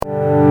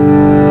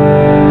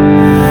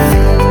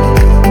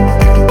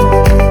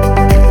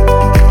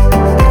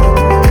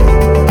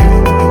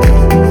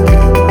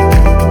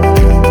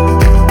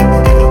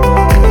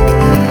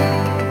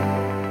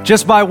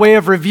Just by way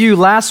of review,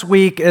 last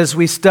week as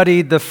we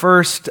studied the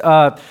first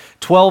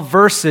 12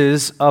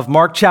 verses of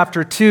Mark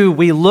chapter 2,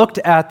 we looked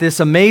at this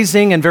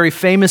amazing and very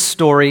famous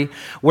story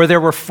where there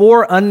were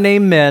four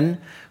unnamed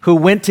men who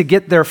went to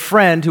get their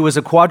friend who was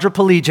a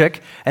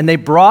quadriplegic, and they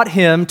brought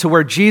him to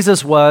where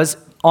Jesus was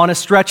on a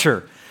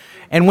stretcher.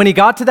 And when he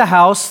got to the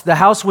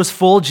house was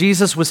full.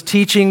 Jesus was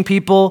teaching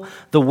people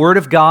the Word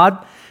of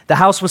God. The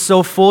house was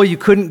so full you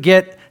couldn't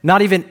get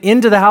not even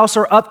into the house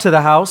or up to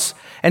the house.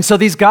 And so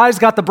these guys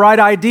got the bright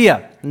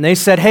idea. And they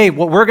said, hey,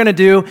 what we're going to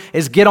do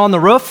is get on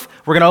the roof.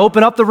 We're going to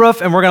open up the roof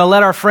and we're going to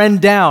let our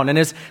friend down. And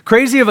as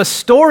crazy of a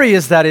story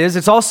as that is,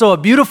 it's also a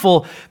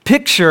beautiful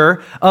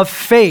picture of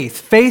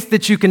faith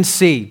that you can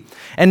see.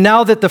 And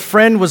now that the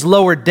friend was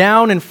lowered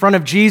down in front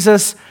of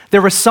Jesus,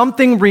 there was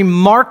something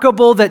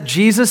remarkable that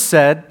Jesus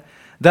said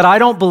that I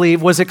don't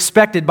believe was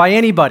expected by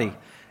anybody.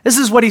 This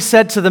is what he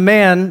said to the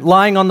man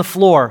lying on the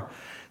floor.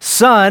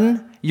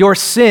 Son, your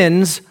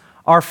sins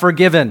are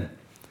forgiven.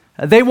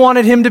 They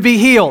wanted him to be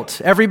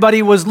healed.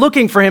 Everybody was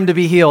looking for him to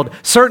be healed.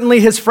 Certainly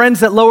his friends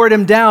that lowered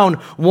him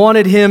down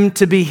wanted him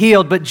to be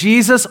healed. But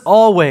Jesus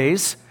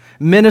always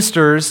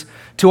ministers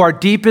to our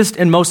deepest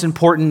and most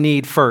important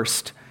need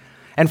first.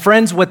 And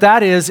friends, what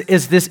that is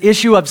this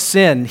issue of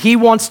sin. He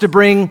wants to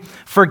bring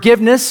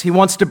forgiveness. He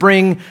wants to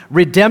bring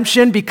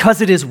redemption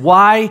because it is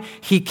why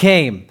he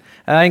came.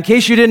 In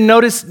case you didn't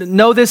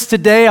know this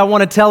today, I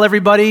want to tell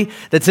everybody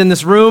that's in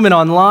this room and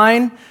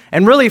online,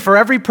 and really for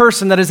every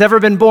person that has ever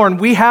been born,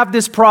 we have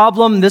this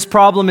problem. This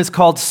problem is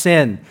called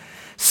sin.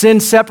 Sin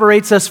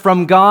separates us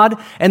from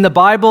God, and the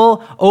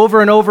Bible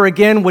over and over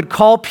again would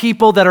call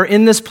people that are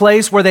in this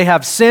place where they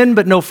have sin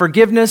but no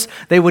forgiveness,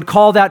 they would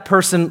call that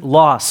person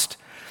lost.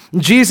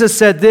 Jesus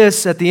said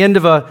this at the end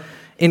of an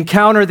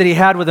encounter that he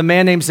had with a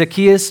man named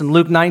Zacchaeus in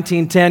Luke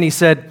 19:10. He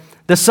said,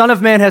 "The Son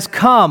of Man has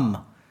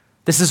come.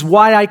 This is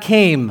why I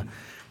came,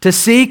 to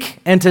seek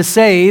and to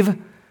save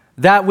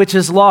that which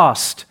is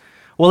lost."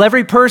 Well,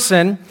 every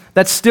person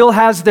that still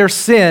has their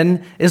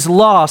sin is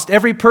lost.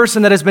 Every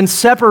person that has been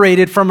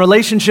separated from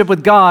relationship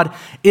with God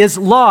is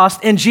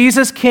lost. And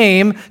Jesus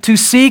came to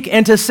seek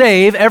and to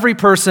save every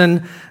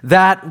person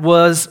that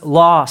was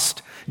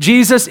lost.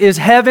 Jesus is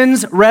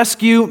heaven's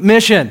rescue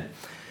mission.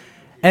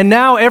 And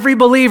now every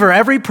believer,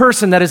 every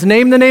person that has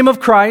named the name of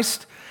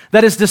Christ,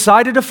 that has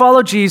decided to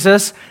follow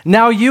Jesus,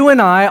 now you and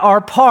I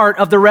are part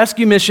of the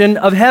rescue mission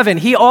of heaven.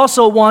 He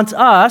also wants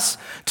us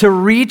to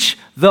reach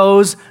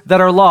those that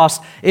are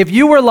lost. If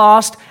you were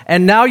lost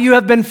and now you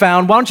have been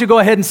found, why don't you go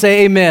ahead and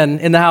say amen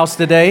in the house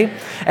today?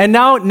 And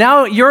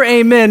now your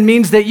amen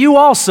means that you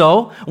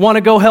also want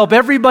to go help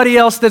everybody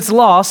else that's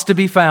lost to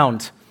be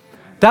found.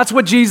 That's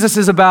what Jesus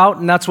is about,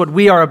 and that's what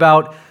we are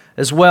about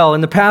as well. In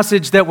the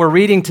passage that we're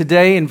reading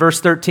today in verse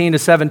 13 to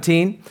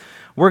 17,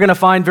 we're going to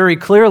find very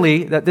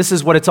clearly that this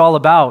is what it's all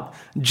about.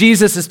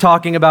 Jesus is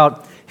talking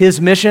about his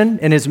mission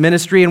and his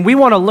ministry, and we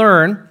want to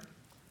learn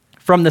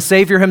from the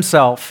Savior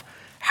himself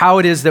how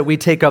it is that we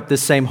take up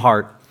this same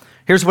heart.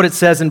 Here's what it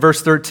says in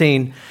verse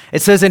 13.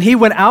 It says, "And he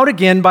went out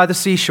again by the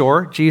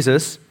seashore,"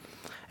 Jesus,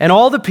 "and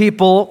all the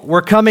people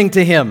were coming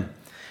to him,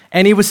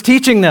 and he was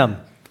teaching them.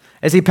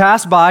 As he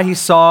passed by, he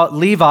saw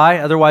Levi,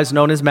 otherwise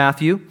known as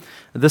Matthew,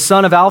 the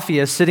son of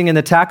Alphaeus, sitting in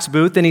the tax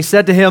booth, and he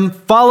said to him,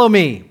 'Follow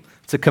me.'"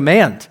 It's a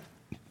command.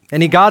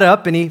 And he got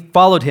up and he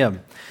followed him.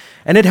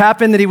 And it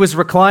happened that he was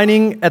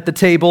reclining at the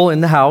table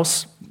in the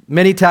house.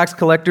 Many tax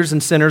collectors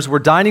and sinners were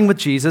dining with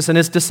Jesus and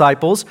his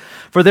disciples,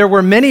 for there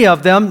were many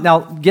of them, now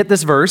get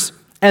this verse,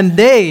 and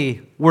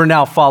they were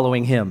now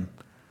following him.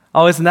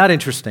 Oh, isn't that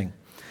interesting?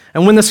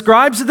 And when the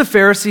scribes of the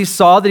Pharisees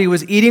saw that he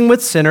was eating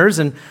with sinners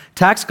and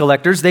tax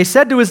collectors, they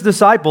said to his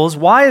disciples,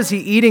 "Why is he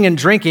eating and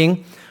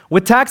drinking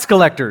with tax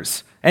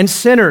collectors and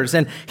sinners?"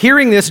 And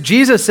hearing this,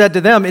 Jesus said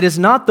to them, "It is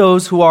not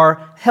those who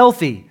are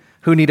healthy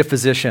who need a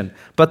physician,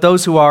 but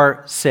those who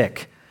are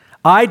sick.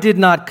 I did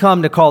not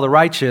come to call the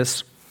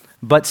righteous,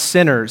 but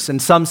sinners."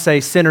 And some say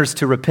sinners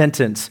to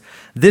repentance.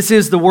 This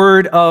is the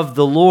word of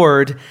the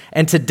Lord.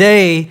 And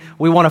today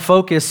we want to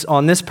focus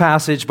on this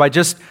passage by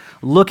just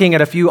looking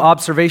at a few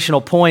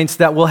observational points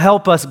that will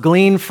help us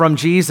glean from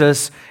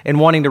Jesus in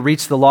wanting to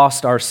reach the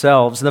lost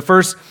ourselves. And the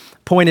first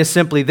point is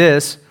simply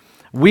this: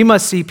 we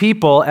must see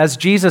people as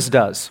Jesus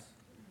does.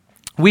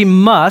 We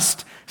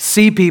must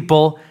see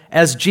people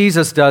as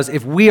Jesus does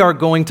if we are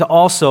going to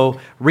also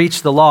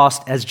reach the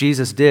lost as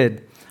Jesus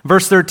did.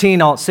 Verse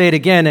 13, I'll say it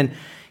again. "And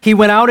he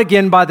went out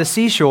again by the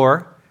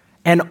seashore,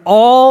 and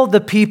all the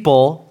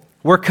people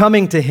were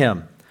coming to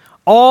him."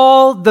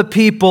 All the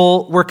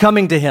people were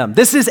coming to him.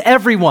 This is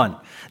everyone.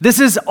 This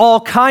is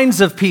all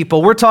kinds of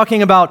people. We're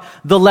talking about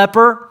the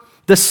leper,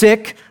 the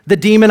sick, the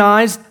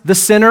demonized, the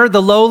sinner,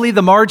 the lowly,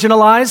 the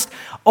marginalized.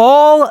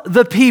 All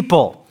the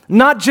people.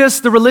 Not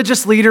just the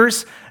religious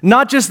leaders,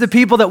 not just the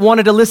people that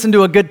wanted to listen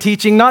to a good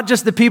teaching, not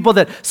just the people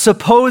that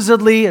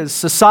supposedly, as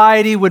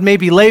society would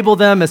maybe label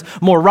them as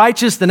more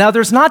righteous than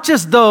others, not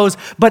just those,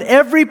 but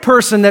every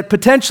person that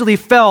potentially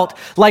felt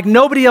like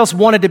nobody else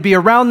wanted to be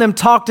around them,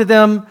 talk to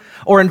them,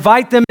 or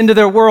invite them into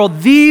their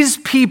world. These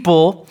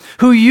people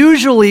who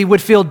usually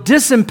would feel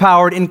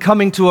disempowered in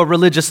coming to a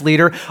religious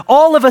leader,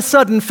 all of a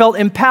sudden felt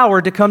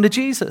empowered to come to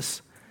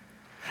Jesus.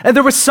 And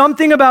there was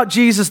something about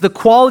Jesus, the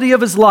quality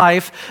of his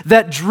life,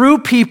 that drew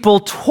people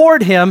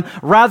toward him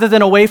rather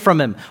than away from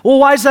him. Well,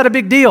 why is that a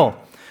big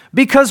deal?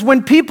 Because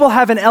when people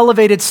have an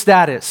elevated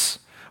status,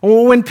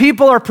 when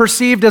people are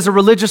perceived as a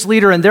religious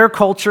leader in their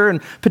culture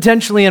and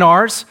potentially in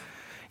ours,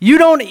 you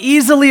don't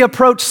easily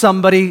approach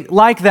somebody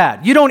like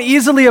that. You don't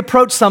easily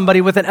approach somebody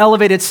with an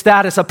elevated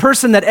status, a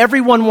person that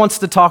everyone wants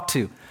to talk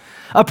to,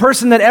 a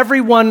person that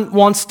everyone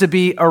wants to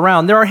be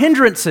around. There are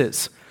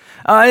hindrances.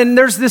 And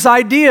there's this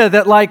idea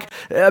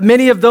that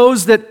many of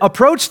those that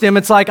approached him,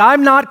 it's like,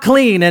 I'm not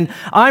clean and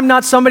I'm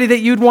not somebody that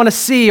you'd want to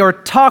see or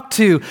talk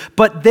to,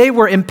 but they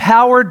were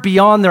empowered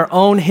beyond their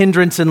own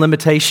hindrance and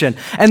limitation.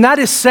 And that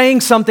is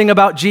saying something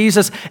about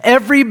Jesus.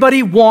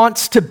 Everybody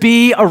wants to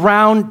be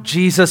around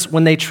Jesus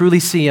when they truly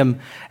see him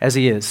as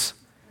he is.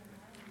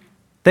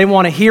 They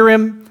want to hear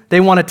him.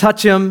 They want to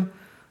touch him.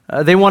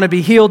 They want to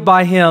be healed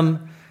by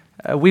him.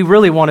 We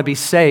really want to be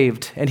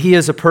saved, and he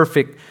is a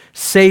perfect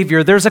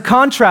Savior. There's a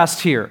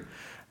contrast here.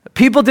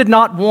 People did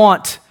not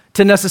want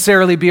to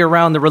necessarily be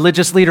around the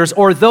religious leaders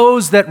or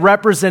those that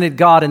represented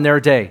God in their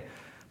day,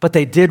 but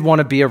they did want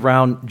to be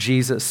around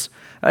Jesus.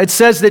 It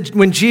says that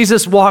when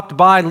Jesus walked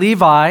by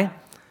Levi,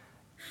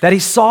 that he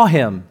saw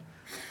him.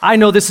 I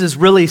know this is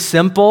really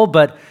simple,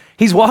 but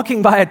he's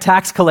walking by a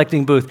tax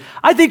collecting booth.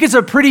 I think it's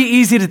a pretty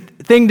easy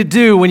thing to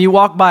do when you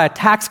walk by a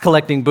tax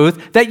collecting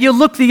booth, that you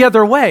look the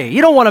other way.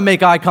 You don't want to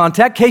make eye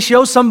contact in case you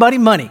owe somebody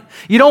money.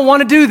 You don't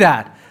want to do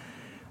that.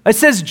 It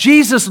says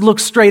Jesus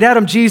looked straight at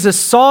him. Jesus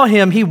saw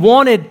him. He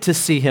wanted to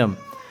see him.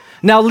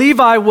 Now,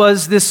 Levi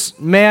was this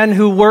man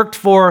who worked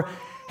for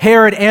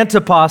Herod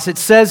Antipas. It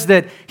says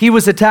that he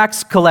was a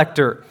tax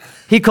collector.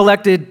 He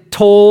collected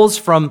tolls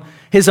from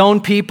his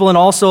own people and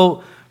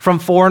also from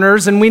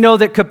foreigners. And we know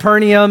that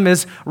Capernaum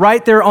is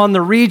right there on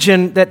the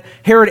region that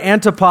Herod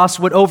Antipas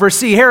would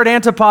oversee. Herod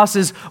Antipas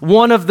is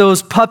one of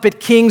those puppet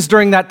kings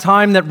during that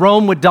time that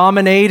Rome would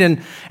dominate.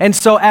 And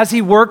so as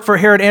he worked for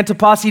Herod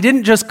Antipas, he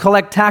didn't just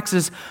collect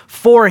taxes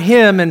for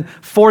him and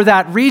for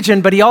that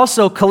region, but he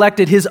also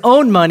collected his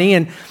own money.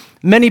 And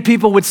many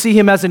people would see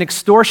him as an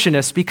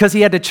extortionist because he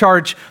had to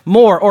charge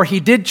more, or he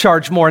did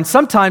charge more. And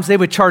sometimes they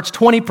would charge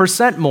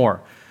 20%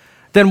 more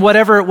than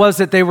whatever it was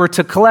that they were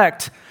to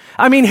collect.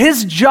 I mean,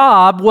 his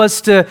job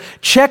was to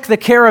check the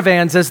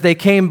caravans as they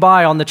came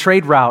by on the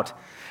trade route,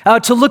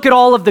 to look at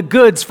all of the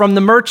goods from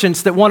the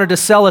merchants that wanted to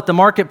sell at the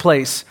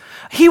marketplace.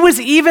 He was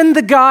even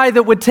the guy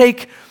that would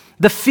take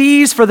the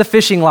fees for the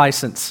fishing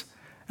license.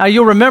 Now,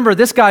 you'll remember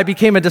this guy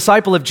became a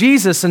disciple of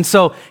Jesus, and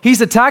so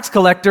he's a tax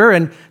collector,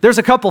 and there's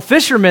a couple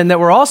fishermen that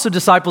were also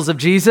disciples of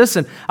Jesus,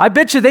 and I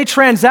bet you they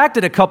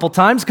transacted a couple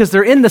times because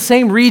they're in the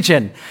same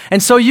region.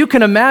 And so you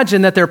can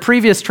imagine that their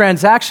previous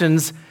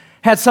transactions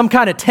had some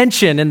kind of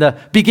tension in the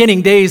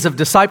beginning days of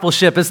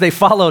discipleship as they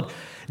followed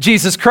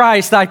Jesus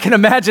Christ. I can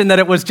imagine that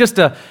it was just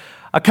a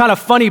kind of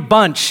funny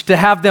bunch to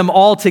have them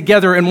all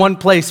together in one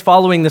place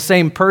following the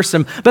same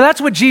person. But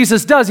that's what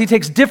Jesus does. He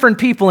takes different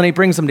people and he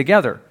brings them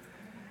together.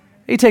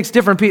 He takes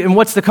different people. And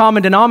what's the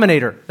common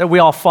denominator? That we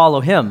all follow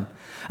him.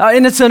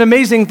 And it's an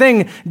amazing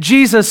thing.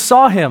 Jesus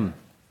saw him.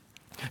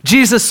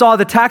 Jesus saw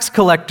the tax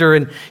collector,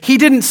 and he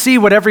didn't see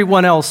what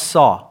everyone else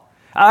saw.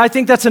 I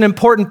think that's an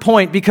important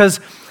point because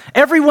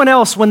everyone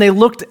else, when they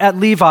looked at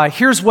Levi,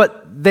 here's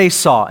what they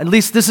saw. At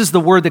least this is the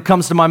word that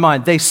comes to my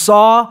mind. They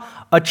saw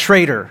a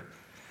traitor.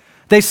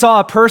 They saw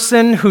a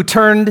person who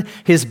turned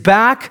his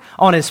back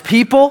on his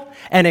people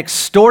and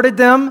extorted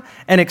them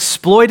and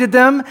exploited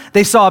them.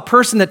 They saw a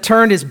person that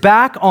turned his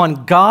back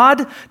on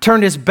God,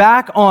 turned his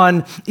back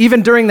on,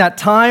 even during that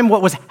time,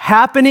 what was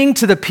happening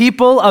to the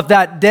people of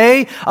that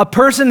day. A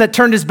person that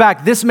turned his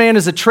back. This man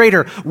is a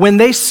traitor. When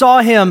they saw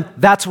him,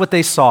 that's what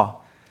they saw.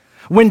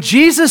 When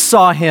Jesus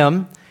saw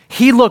him,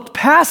 he looked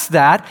past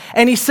that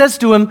and he says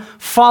to him,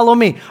 follow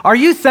me. Are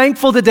you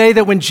thankful today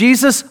that when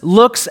Jesus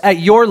looks at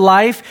your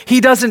life,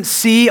 he doesn't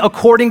see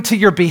according to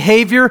your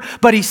behavior,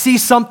 but he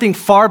sees something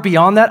far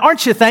beyond that?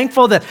 Aren't you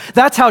thankful that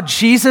that's how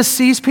Jesus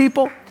sees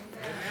people?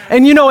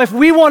 And you know, if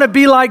we want to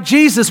be like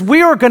Jesus,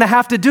 we are going to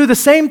have to do the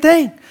same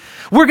thing.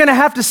 We're going to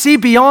have to see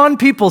beyond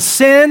people's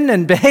sin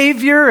and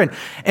behavior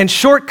and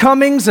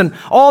shortcomings and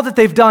all that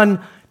they've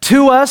done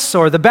to us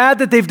or the bad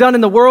that they've done in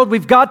the world.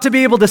 We've got to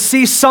be able to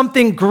see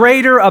something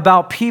greater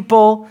about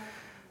people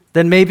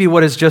than maybe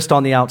what is just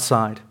on the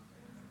outside.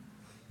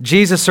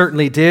 Jesus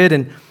certainly did,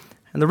 and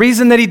the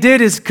reason that he did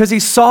is because he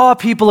saw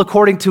people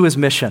according to his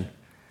mission.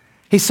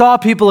 He saw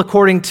people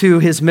according to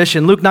his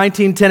mission. Luke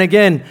 19:10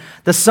 again,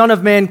 the Son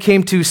of Man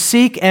came to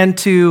seek and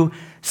to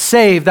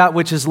save that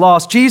which is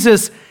lost.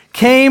 Jesus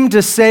came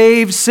to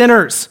save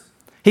sinners.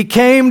 He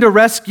came to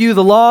rescue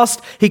the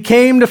lost. He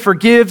came to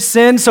forgive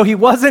sin, so he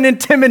wasn't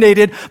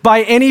intimidated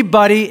by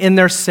anybody in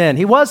their sin.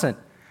 He wasn't.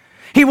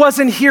 He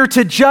wasn't here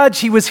to judge.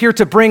 He was here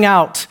to bring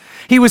out.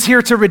 He was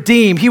here to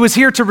redeem. He was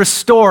here to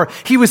restore.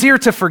 He was here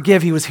to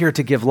forgive. He was here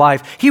to give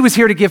life. He was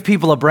here to give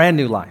people a brand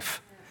new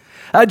life.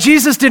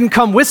 Jesus didn't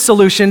come with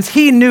solutions.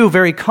 He knew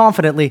very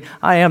confidently,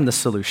 I am the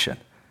solution.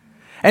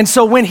 And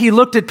so when he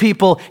looked at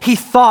people, he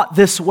thought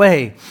this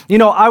way. You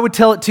know, I would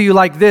tell it to you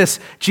like this.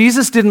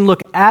 Jesus didn't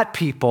look at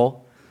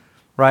people,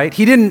 right?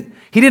 He didn't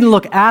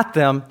look at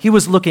them. He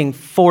was looking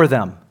for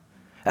them.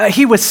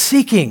 He was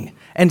seeking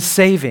and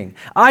saving.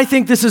 I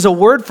think this is a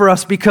word for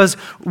us because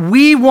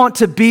we want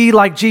to be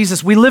like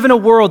Jesus. We live in a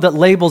world that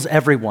labels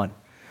everyone.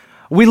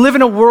 We live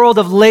in a world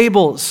of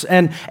labels,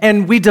 and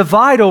we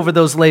divide over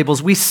those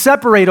labels. We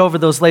separate over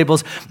those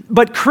labels.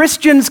 But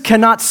Christians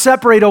cannot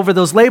separate over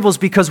those labels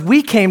because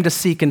we came to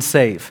seek and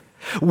save.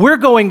 We're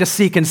going to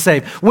seek and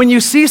save. When you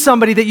see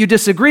somebody that you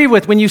disagree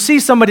with, when you see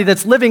somebody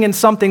that's living in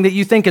something that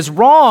you think is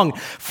wrong,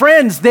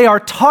 friends, they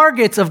are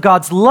targets of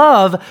God's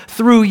love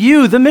through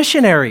you, the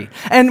missionary.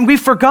 And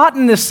we've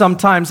forgotten this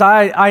sometimes.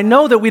 I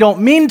know that we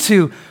don't mean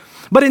to,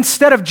 but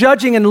instead of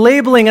judging and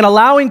labeling and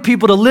allowing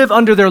people to live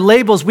under their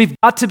labels, we've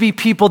got to be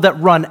people that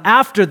run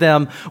after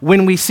them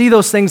when we see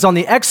those things on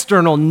the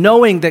external,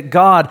 knowing that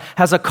God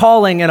has a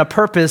calling and a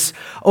purpose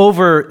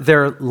over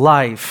their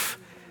life.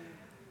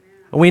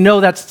 We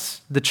know that's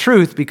the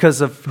truth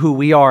because of who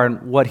we are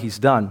and what he's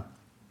done.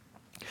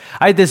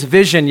 I had this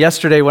vision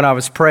yesterday when I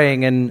was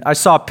praying, and I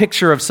saw a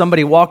picture of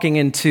somebody walking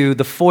into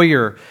the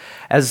foyer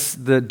as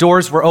the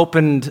doors were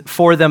opened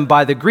for them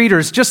by the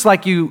greeters. Just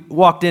like you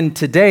walked in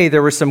today,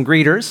 there were some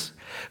greeters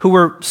who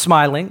were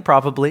smiling,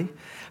 probably,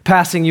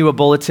 passing you a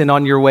bulletin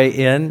on your way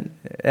in.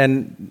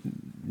 And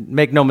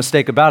make no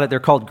mistake about it, they're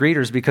called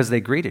greeters because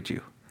they greeted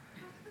you.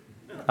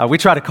 We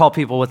try to call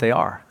people what they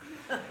are.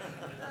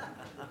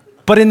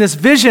 But in this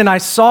vision, I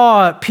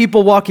saw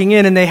people walking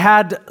in and they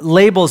had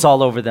labels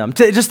all over them.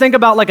 Just think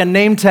about like a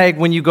name tag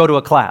when you go to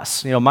a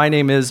class. You know, my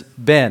name is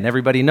Ben.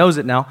 Everybody knows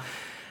it now.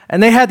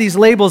 And they had these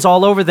labels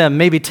all over them,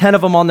 maybe 10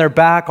 of them on their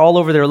back, all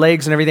over their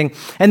legs and everything.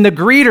 And the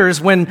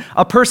greeters, when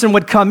a person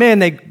would come in,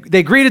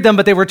 they greeted them,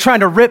 but they were trying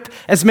to rip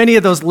as many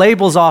of those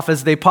labels off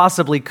as they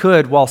possibly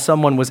could while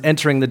someone was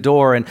entering the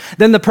door. And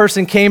then the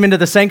person came into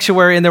the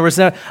sanctuary, and there was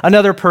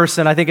another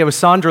person, I think it was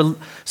Sandra.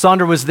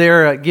 Sandra was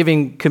there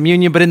giving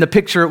communion, but in the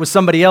picture it was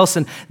somebody else,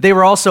 and they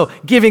were also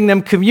giving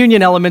them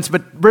communion elements,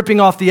 but ripping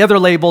off the other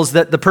labels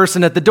that the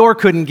person at the door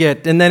couldn't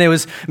get. And then it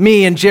was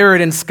me and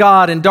Jared and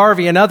Scott and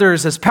Darby and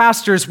others as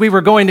pastors. We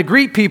were going to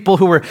greet people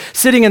who were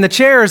sitting in the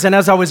chairs, and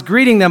as I was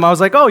greeting them, I was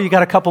like, oh, you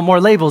got a couple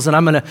more labels, and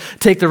I'm going to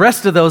take the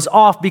rest of those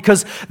off,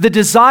 because the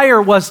desire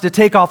was to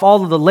take off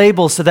all of the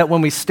labels so that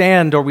when we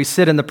stand or we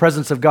sit in the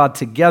presence of God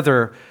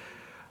together,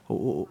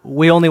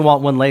 we only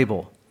want one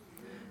label.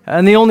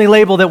 And the only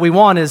label that we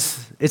want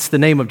it's the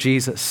name of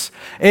Jesus.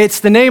 It's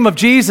the name of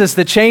Jesus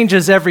that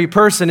changes every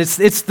person.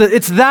 That's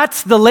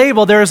the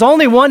label. There is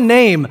only one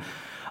name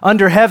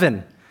under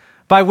heaven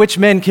by which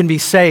men can be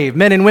saved.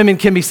 Men and women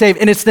can be saved.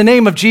 And it's the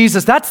name of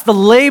Jesus. That's the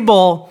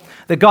label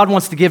that God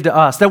wants to give to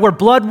us, that we're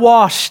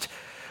blood-washed,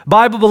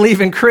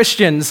 Bible-believing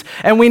Christians.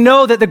 And we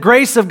know that the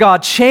grace of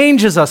God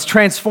changes us,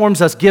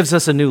 transforms us, gives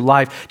us a new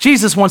life.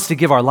 Jesus wants to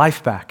give our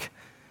life back.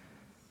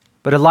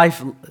 But a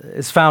life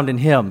is found in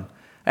him.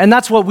 And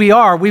that's what we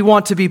are. We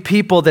want to be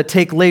people that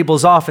take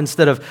labels off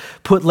instead of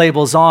put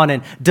labels on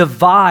and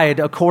divide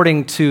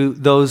according to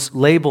those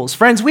labels.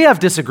 Friends, we have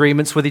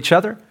disagreements with each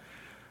other.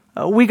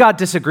 We got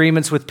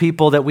disagreements with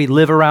people that we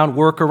live around,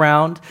 work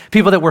around,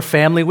 people that we're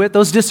family with.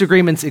 Those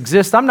disagreements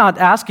exist. I'm not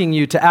asking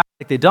you to act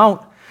like they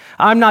don't.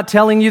 I'm not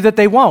telling you that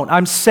they won't.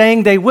 I'm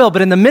saying they will.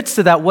 But in the midst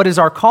of that, what is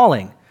our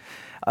calling?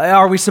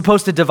 Are we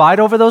supposed to divide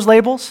over those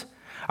labels?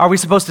 Are we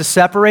supposed to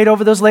separate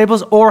over those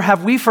labels? Or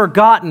have we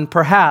forgotten,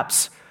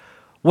 perhaps,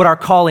 what our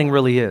calling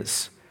really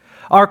is?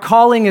 Our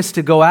calling is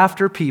to go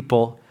after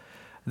people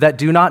that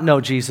do not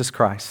know Jesus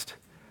Christ.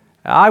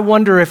 I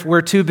wonder if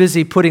we're too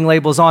busy putting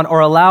labels on or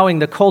allowing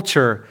the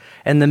culture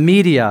and the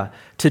media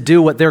to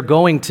do what they're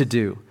going to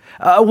do.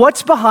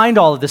 What's behind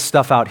all of this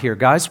stuff out here,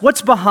 guys? What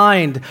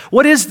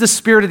is the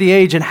spirit of the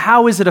age, and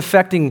how is it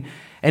affecting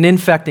and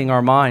infecting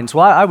our minds?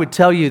 Well, I would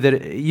tell you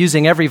that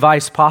using every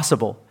vice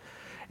possible,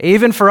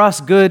 even for us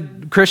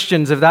good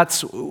Christians, if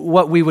that's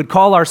what we would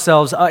call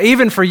ourselves,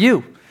 even for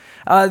you,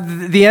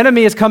 the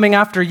enemy is coming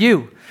after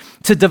you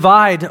to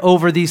divide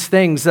over these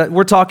things. That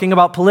we're talking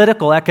about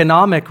political,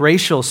 economic,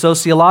 racial,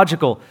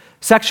 sociological,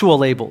 sexual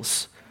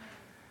labels.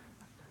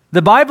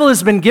 The Bible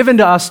has been given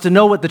to us to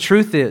know what the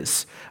truth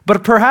is.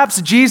 But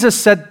perhaps Jesus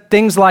said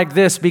things like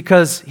this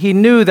because he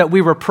knew that we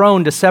were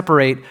prone to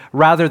separate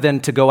rather than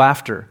to go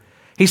after.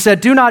 He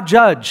said, "Do not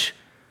judge,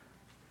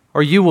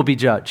 or you will be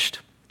judged.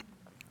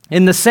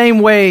 In the same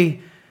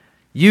way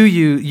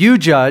you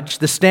judge,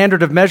 the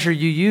standard of measure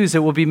you use,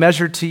 it will be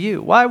measured to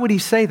you." Why would he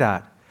say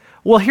that?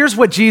 Well, here's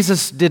what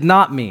Jesus did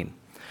not mean.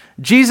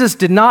 Jesus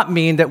did not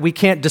mean that we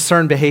can't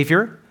discern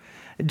behavior.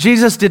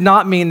 Jesus did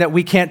not mean that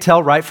we can't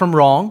tell right from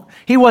wrong.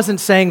 He wasn't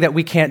saying that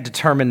we can't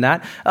determine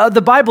that.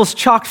 The Bible's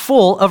chock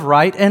full of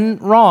right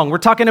and wrong. We're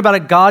talking about a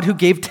God who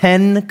gave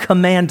 10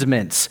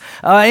 commandments.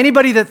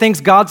 Anybody that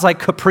thinks God's like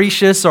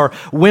capricious or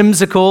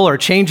whimsical or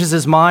changes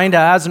his mind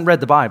hasn't read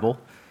the Bible.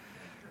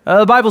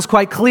 The Bible's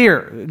quite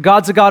clear.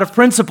 God's a God of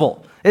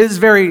principle. It is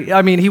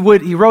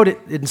he wrote it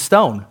in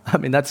stone.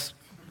 That's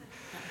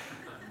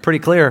pretty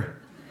clear.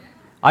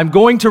 I'm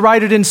going to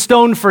write it in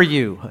stone for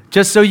you,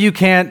 just so you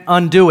can't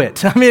undo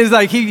it. It's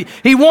like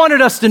he wanted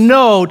us to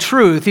know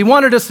truth. He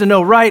wanted us to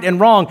know right and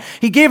wrong.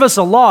 He gave us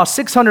a law,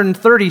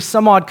 630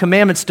 some odd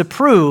commandments to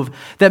prove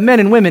that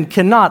men and women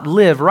cannot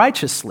live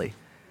righteously.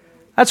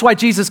 That's why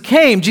Jesus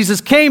came.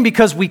 Jesus came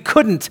because we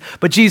couldn't,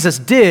 but Jesus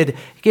did.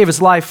 He gave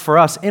his life for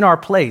us in our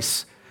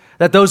place,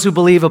 that those who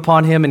believe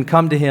upon him and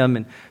come to him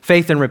in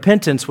faith and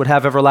repentance would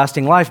have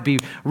everlasting life, be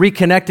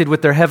reconnected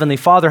with their heavenly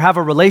Father, have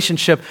a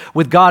relationship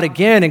with God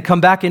again, and come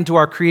back into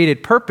our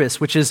created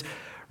purpose, which is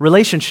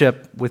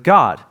relationship with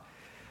God.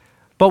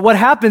 But what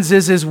happens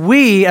is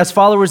we, as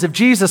followers of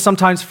Jesus,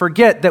 sometimes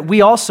forget that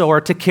we also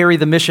are to carry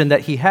the mission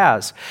that he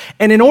has.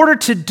 And in order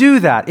to do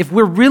that, if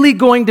we're really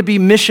going to be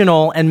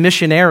missional and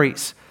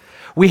missionaries,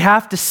 we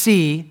have to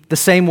see the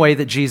same way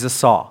that Jesus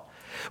saw.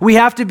 We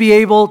have to be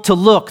able to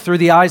look through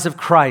the eyes of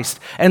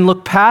Christ and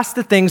look past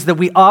the things that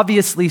we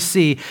obviously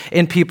see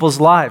in people's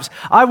lives.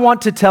 I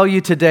want to tell you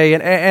today,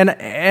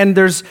 and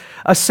there's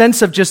a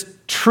sense of just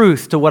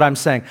truth to what I'm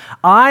saying.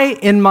 I,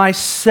 in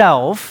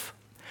myself,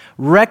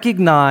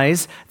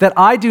 recognize that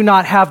I do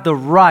not have the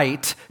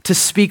right to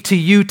speak to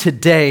you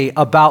today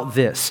about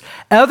this,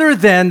 other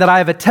than that I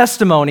have a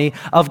testimony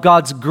of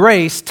God's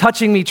grace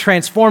touching me,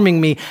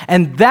 transforming me,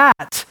 and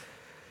that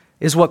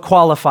is what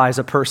qualifies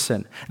a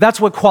person.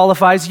 That's what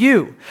qualifies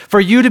you,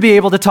 for you to be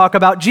able to talk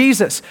about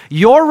Jesus.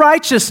 Your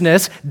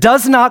righteousness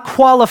does not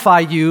qualify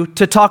you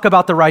to talk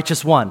about the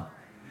righteous one.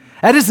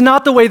 That is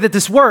not the way that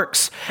this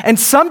works. And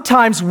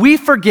sometimes we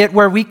forget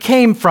where we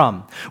came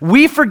from.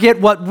 We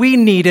forget what we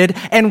needed,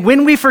 and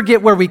when we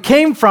forget where we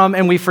came from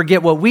and we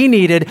forget what we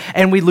needed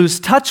and we lose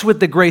touch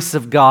with the grace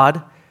of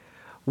God,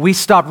 we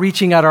stop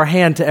reaching out our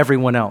hand to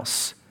everyone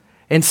else.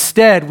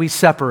 Instead, we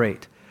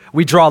separate.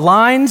 We draw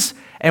lines,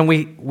 and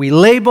we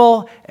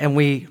label, and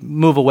we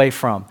move away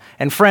from.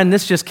 And friend,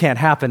 this just can't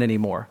happen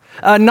anymore.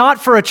 Not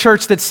for a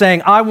church that's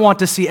saying, I want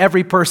to see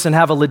every person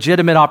have a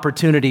legitimate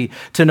opportunity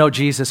to know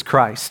Jesus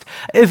Christ.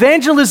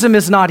 Evangelism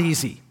is not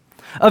easy.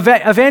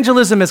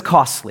 Evangelism is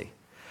costly.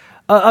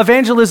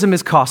 Evangelism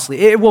is costly.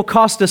 It will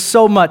cost us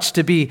so much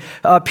to be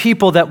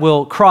people that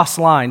will cross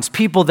lines,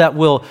 people that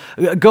will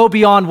go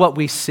beyond what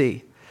we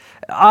see.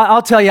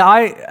 I'll tell you,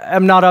 I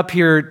am not up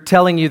here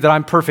telling you that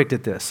I'm perfect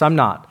at this. I'm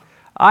not.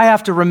 I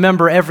have to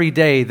remember every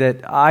day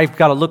that I've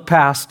got to look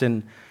past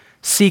and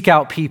seek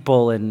out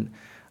people and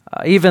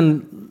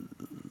even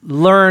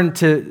learn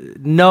to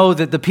know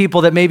that the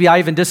people that maybe I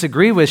even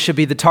disagree with should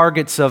be the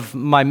targets of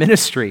my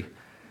ministry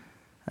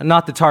and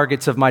not the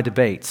targets of my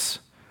debates.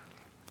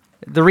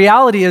 The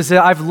reality is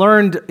that I've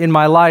learned in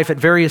my life at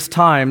various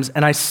times,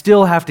 and I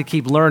still have to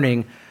keep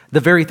learning the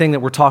very thing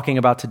that we're talking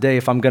about today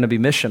if I'm going to be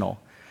missional.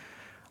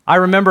 I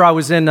remember I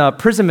was in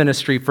prison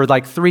ministry for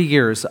like 3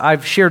 years.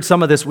 I've shared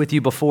some of this with you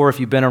before if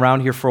you've been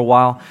around here for a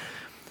while.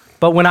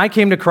 But when I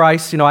came to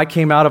Christ, I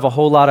came out of a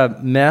whole lot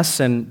of mess,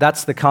 and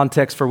that's the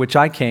context for which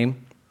I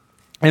came.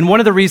 And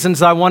one of the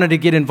reasons I wanted to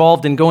get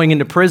involved in going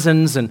into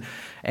prisons and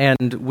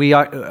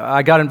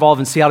I got involved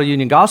in Seattle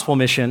Union Gospel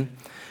Mission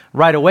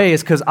right away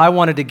is because I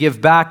wanted to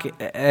give back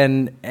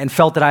and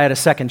felt that I had a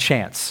second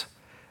chance.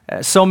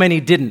 So many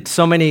didn't.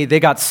 So many, they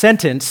got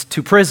sentenced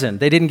to prison.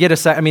 They didn't get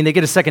they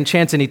get a second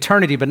chance in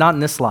eternity, but not in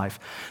this life.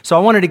 So I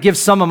wanted to give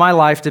some of my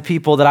life to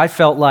people that I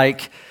felt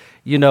like,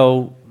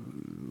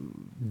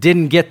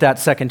 didn't get that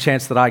second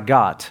chance that I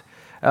got.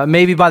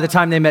 Maybe by the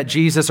time they met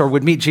Jesus or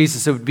would meet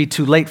Jesus, it would be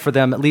too late for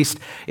them, at least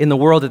in the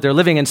world that they're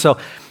living in. So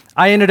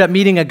I ended up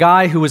meeting a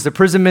guy who was the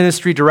prison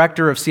ministry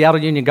director of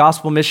Seattle Union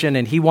Gospel Mission,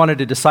 and he wanted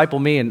to disciple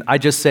me, and I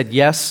just said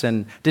yes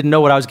and didn't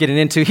know what I was getting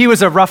into. He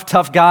was a rough,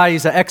 tough guy.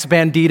 He's an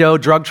ex-bandito,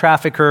 drug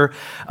trafficker.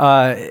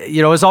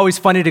 It was always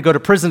funny to go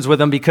to prisons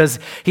with him because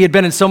he had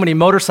been in so many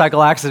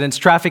motorcycle accidents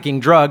trafficking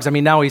drugs.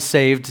 Now he's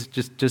saved,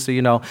 just so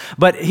you know.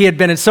 But he had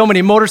been in so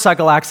many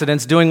motorcycle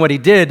accidents doing what he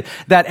did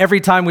that every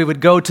time we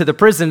would go to the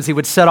prisons, he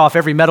would set off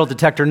every metal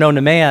detector known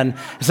to man.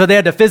 So they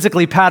had to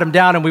physically pat him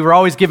down, and we were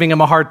always giving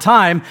him a hard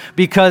time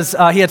because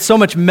he had so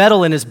much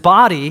metal in his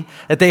body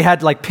that they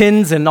had like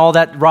pins and all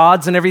that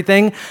rods and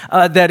everything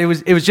that it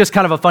was just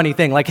kind of a funny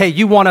thing. Like, hey,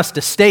 you want us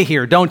to stay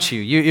here, don't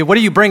you? What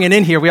are you bringing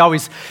in here? We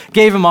always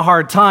gave him a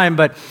hard time,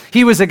 but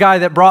he was a guy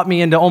that brought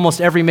me into almost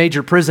every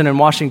major prison in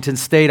Washington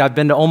State. I've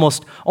been to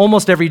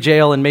almost every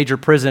jail and major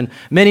prison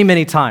many,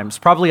 many times.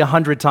 Probably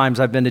 100 times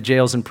I've been to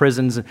jails and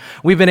prisons.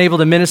 We've been able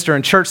to minister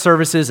in church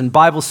services and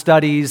Bible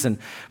studies and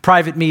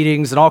private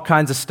meetings and all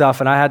kinds of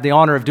stuff, and I had the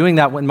honor of doing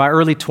that in my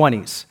early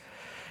 20s.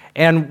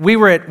 And we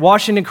were at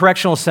Washington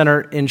Correctional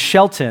Center in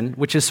Shelton,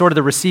 which is sort of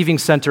the receiving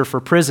center for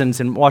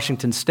prisons in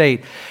Washington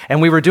State. And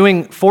we were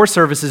doing 4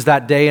 services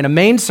that day. And a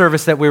main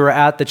service that we were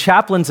at, the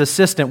chaplain's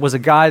assistant was a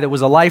guy that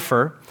was a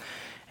lifer.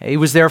 He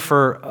was there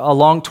for a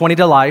long 20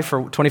 to life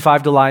or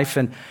 25 to life.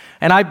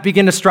 And I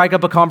began to strike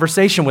up a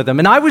conversation with him.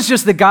 And I was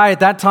just the guy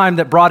at that time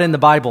that brought in the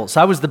Bibles.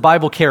 I was the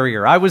Bible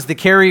carrier. I was the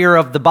carrier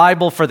of the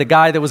Bible for the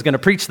guy that was going to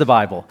preach the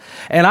Bible.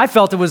 And I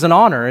felt it was an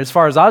honor. As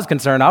far as I was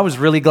concerned, I was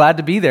really glad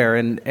to be there.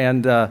 And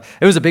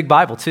it was a big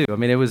Bible, too. I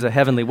mean, it was a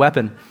heavenly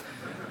weapon.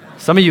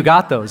 Some of you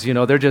got those,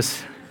 they're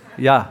just,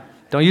 yeah.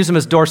 Don't use them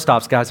as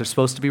doorstops, guys. They're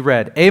supposed to be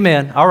read.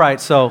 Amen. All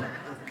right, so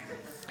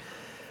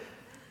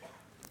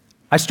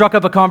I struck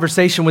up a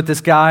conversation with this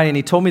guy, and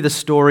he told me the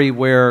story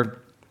where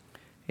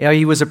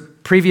he was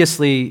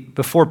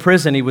before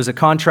prison, he was a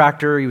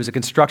contractor, he was a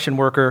construction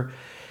worker.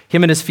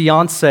 Him and his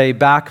fiance,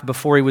 back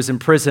before he was in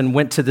prison,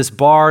 went to this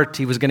bar.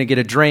 He was going to get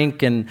a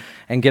drink and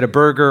get a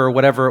burger or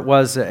whatever it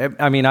was.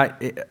 I mean,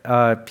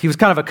 he was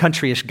kind of a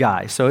country-ish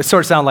guy, so it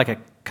sort of sounded like a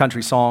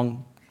country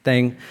song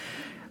thing.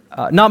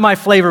 Not my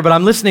flavor, but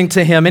I'm listening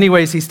to him.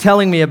 Anyways, he's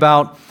telling me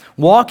about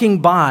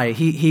walking by.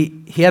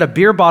 He had a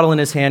beer bottle in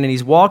his hand, and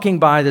he's walking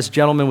by this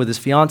gentleman with his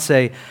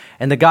fiance,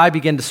 and the guy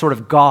began to sort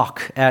of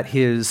gawk at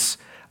his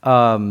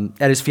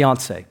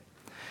fiance.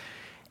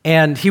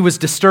 And he was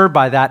disturbed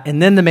by that.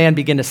 And then the man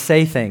began to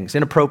say things,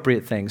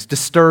 inappropriate things,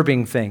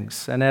 disturbing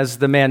things. And as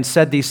the man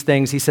said these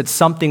things, he said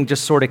something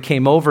just sort of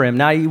came over him.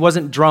 Now, he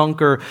wasn't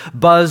drunk or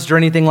buzzed or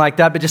anything like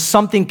that, but just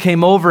something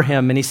came over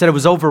him. And he said it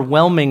was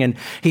overwhelming. And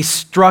he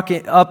struck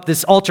up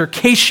this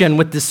altercation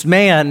with this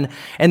man.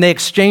 And they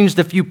exchanged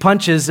a few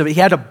punches. He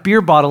had a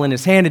beer bottle in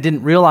his hand and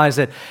didn't realize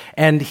it.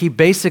 And he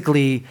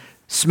basically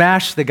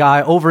smashed the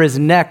guy over his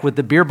neck with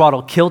the beer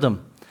bottle, killed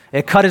him.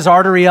 It cut his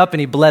artery up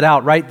and he bled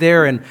out right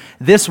there. And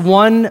this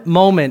one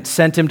moment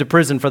sent him to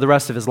prison for the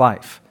rest of his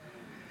life.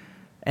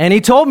 And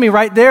he told me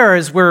right there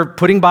as we're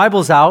putting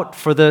Bibles out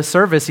for the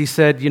service, he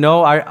said,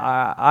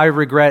 I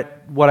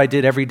regret what I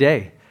did every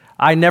day.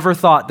 I never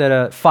thought that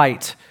a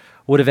fight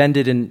would have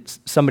ended in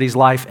somebody's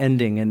life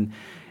ending.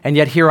 And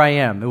yet here I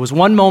am. It was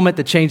one moment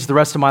that changed the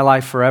rest of my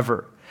life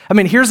forever. I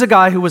mean, here's a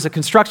guy who was a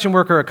construction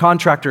worker, a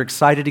contractor,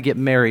 excited to get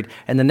married.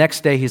 And the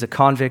next day he's a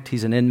convict,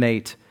 he's an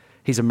inmate,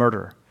 he's a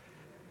murderer.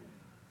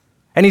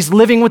 And he's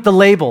living with the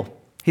label.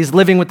 He's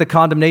living with the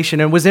condemnation.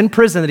 And it was in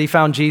prison that he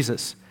found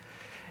Jesus.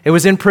 It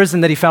was in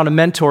prison that he found a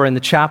mentor in the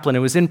chaplain. It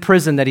was in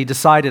prison that he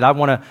decided, I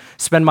want to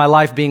spend my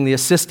life being the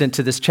assistant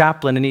to this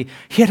chaplain. And he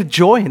had a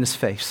joy in his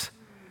face.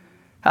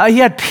 He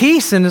had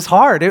peace in his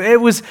heart.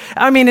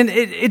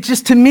 It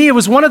just, to me, it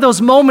was one of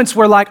those moments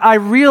where I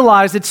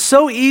realized it's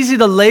so easy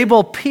to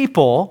label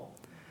people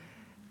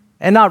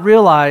and not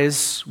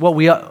realize what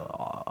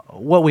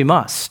we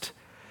must.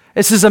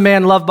 This is a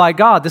man loved by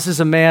God. This is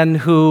a man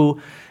who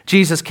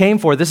Jesus came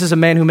for. This is a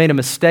man who made a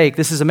mistake.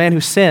 This is a man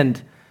who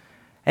sinned.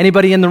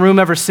 Anybody in the room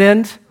ever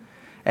sinned?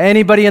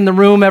 Anybody in the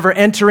room ever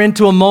enter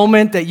into a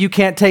moment that you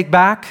can't take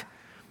back?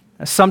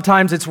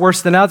 Sometimes it's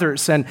worse than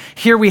others. And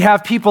here we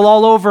have people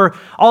all over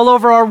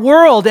our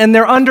world, and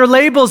they're under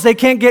labels they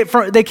can't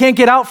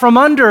get out from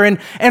under. And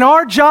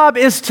our job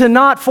is to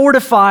not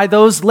fortify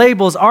those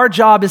labels. Our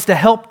job is to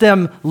help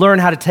them learn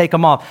how to take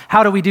them off.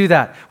 How do we do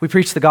that? We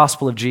preach the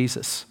gospel of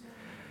Jesus.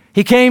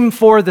 He came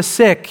for the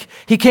sick.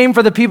 He came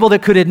for the people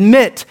that could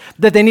admit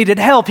that they needed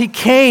help. He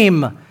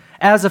came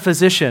as a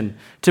physician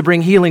to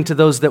bring healing to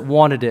those that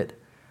wanted it.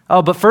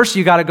 Oh, but first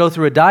you got to go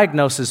through a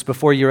diagnosis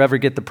before you ever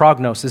get the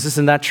prognosis.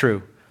 Isn't that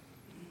true?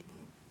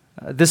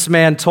 This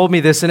man told me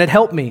this, and it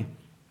helped me.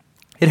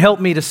 It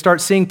helped me to start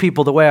seeing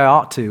people the way I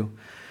ought to.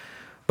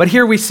 But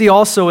here we see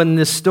also in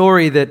this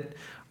story that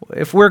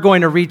if we're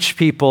going to reach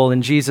people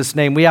in Jesus'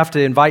 name, we have to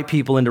invite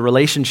people into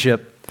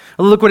relationship.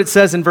 Look what it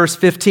says in verse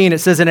 15. It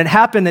says, and it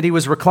happened that he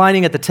was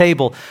reclining at the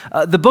table.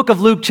 The book of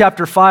Luke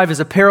chapter 5 is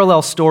a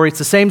parallel story. It's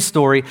the same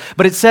story,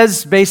 but it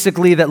says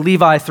basically that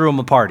Levi threw him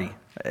a party.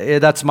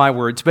 That's my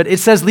words, but it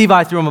says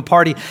Levi threw him a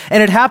party.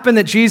 And it happened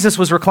that Jesus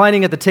was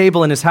reclining at the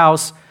table in his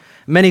house.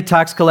 Many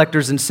tax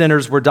collectors and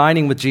sinners were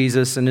dining with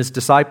Jesus and his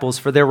disciples,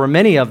 for there were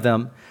many of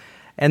them,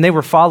 and they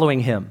were following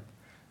him.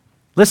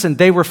 Listen,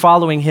 they were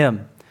following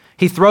him.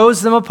 He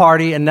throws them a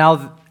party, and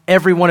now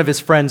every one of his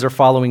friends are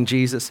following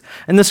Jesus.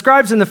 And the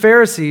scribes and the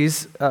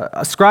Pharisees,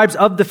 scribes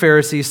of the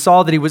Pharisees,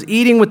 saw that he was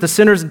eating with the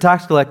sinners and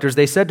tax collectors.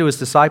 They said to his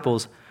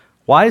disciples,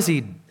 why is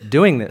he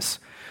doing this?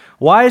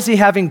 Why is he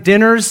having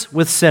dinners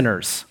with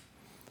sinners?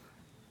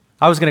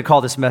 I was going to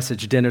call this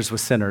message Dinners with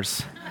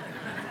Sinners.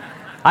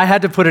 I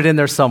had to put it in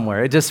there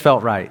somewhere. It just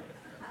felt right.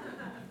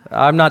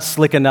 I'm not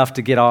slick enough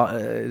to get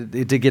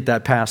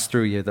that passed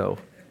through you, though.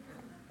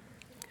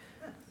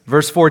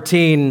 Verse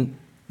 14,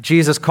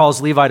 Jesus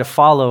calls Levi to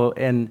follow,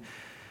 and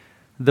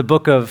the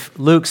book of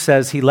Luke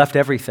says he left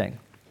everything.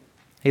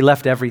 He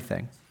left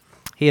everything.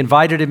 He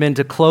invited him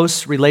into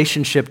close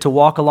relationship to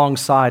walk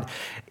alongside.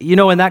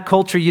 In that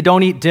culture, you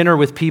don't eat dinner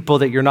with people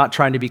that you're not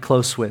trying to be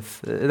close with.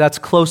 That's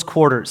close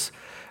quarters.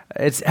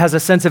 It has a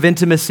sense of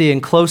intimacy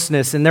and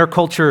closeness. In their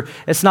culture,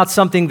 it's not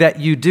something that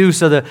you do.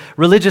 So the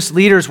religious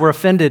leaders were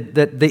offended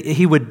that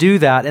he would do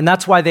that. And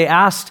that's why they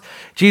asked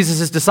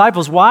Jesus'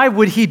 disciples, why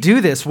would he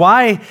do this?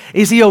 Why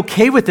is he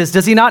okay with this?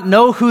 Does he not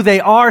know who they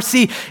are?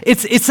 See,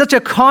 it's such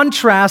a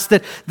contrast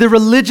that the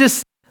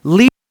religious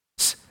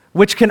leaders,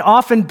 which can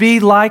often be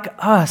like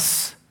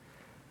us,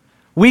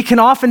 we can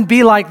often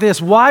be like this.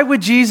 Why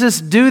would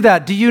Jesus do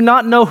that? Do you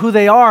not know who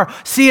they are?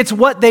 See, it's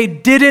what they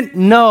didn't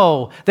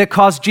know that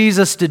caused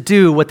Jesus to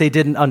do what they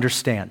didn't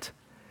understand.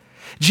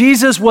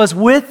 Jesus was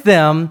with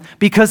them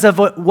because of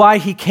why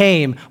he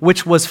came,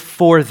 which was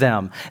for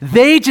them.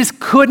 They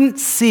just couldn't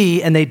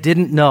see and they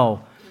didn't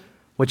know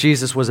what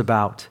Jesus was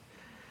about.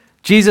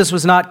 Jesus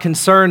was not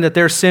concerned that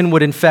their sin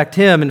would infect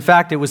him. In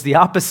fact, it was the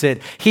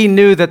opposite. He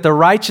knew that the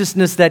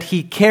righteousness that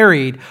he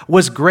carried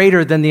was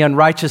greater than the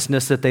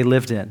unrighteousness that they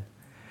lived in.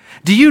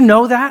 Do you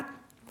know that?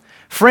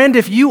 Friend,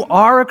 if you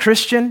are a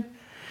Christian,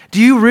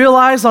 do you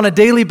realize on a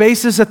daily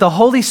basis that the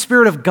Holy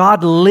Spirit of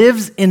God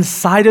lives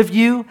inside of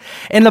you?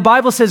 And the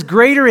Bible says,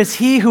 greater is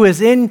he who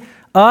is in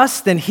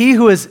us than he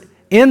who is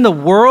in the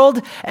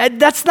world. And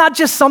that's not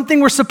just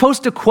something we're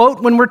supposed to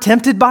quote when we're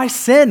tempted by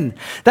sin.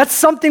 That's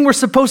something we're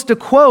supposed to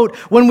quote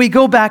when we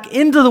go back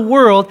into the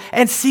world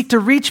and seek to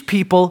reach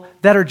people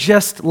that are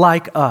just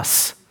like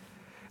us.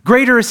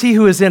 Greater is he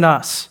who is in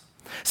us.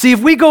 See,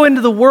 if we go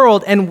into the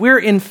world and we're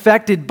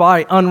infected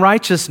by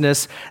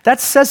unrighteousness,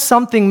 that says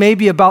something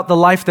maybe about the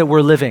life that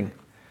we're living.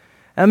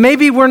 And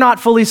maybe we're not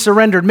fully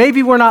surrendered.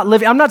 Maybe we're not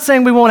living. I'm not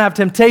saying we won't have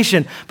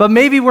temptation, but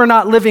maybe we're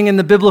not living in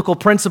the biblical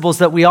principles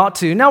that we ought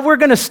to. Now, we're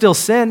going to still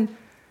sin.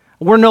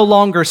 We're no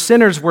longer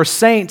sinners. We're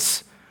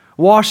saints,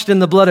 washed in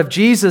the blood of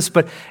Jesus.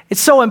 But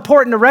it's so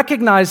important to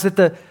recognize that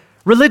the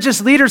religious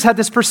leaders had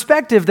this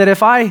perspective that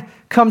if I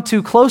come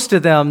too close to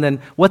them, then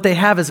what they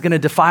have is going to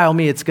defile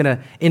me. It's going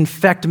to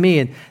infect me.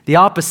 And the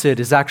opposite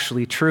is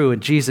actually true,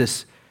 and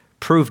Jesus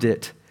proved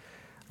it.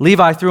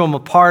 Levi threw him a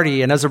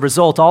party, and as a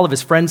result, all of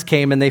his friends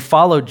came and they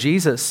followed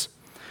Jesus.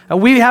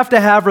 And we have to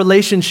have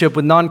relationship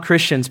with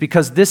non-Christians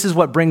because this is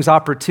what brings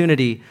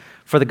opportunity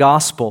for the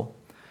gospel.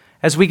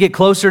 As we get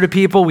closer to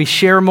people, we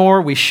share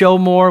more, we show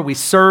more, we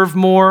serve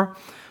more.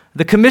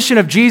 The commission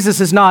of Jesus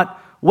is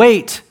not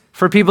wait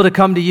for people to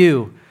come to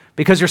you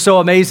because you're so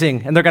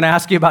amazing and they're going to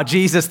ask you about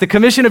Jesus. The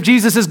commission of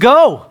Jesus is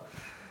go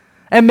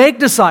and make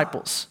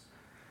disciples.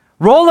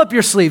 Roll up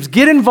your sleeves,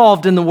 get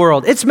involved in the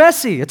world. It's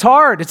messy, it's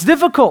hard, it's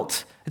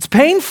difficult, it's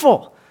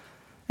painful.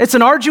 It's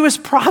an arduous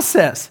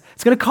process.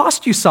 It's going to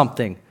cost you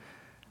something.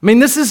 I mean,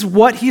 this is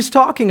what he's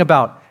talking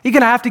about. You're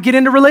going to have to get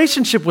into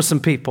relationship with some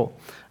people.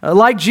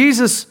 Like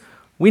Jesus,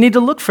 we need to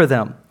look for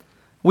them.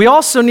 We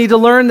also need to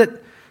learn that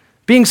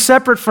being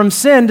separate from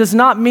sin does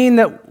not mean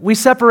that we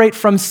separate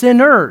from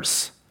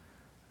sinners.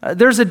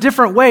 There's a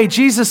different way.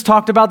 Jesus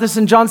talked about this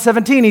in John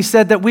 17. He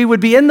said that we would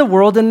be in the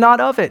world and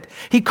not of it.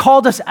 He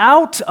called us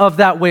out of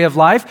that way of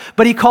life,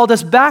 but he called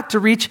us back to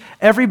reach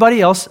everybody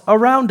else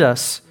around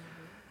us.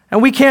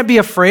 And we can't be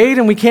afraid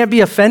and we can't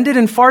be offended,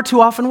 and far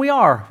too often we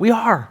are. We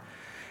are.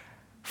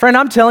 Friend,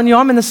 I'm telling you,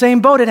 I'm in the same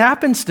boat. It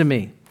happens to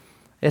me.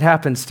 It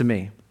happens to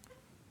me.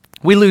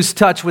 We lose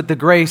touch with the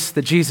grace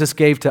that Jesus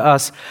gave to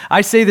us.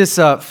 I say this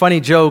funny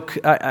joke.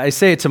 I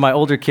say it to my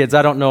older kids.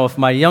 I don't know if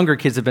my younger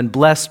kids have been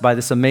blessed by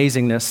this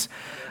amazingness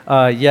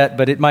yet,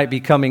 but it might be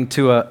coming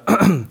to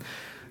a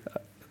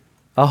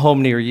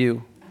home near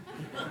you.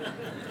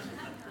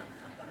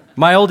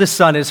 My oldest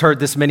son has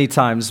heard this many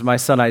times, my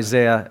son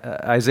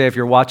Isaiah. Isaiah, if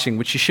you're watching,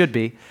 which you should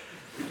be,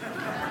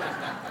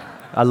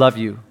 I love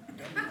you.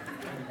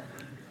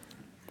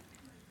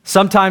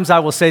 Sometimes I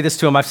will say this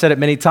to him. I've said it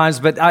many times,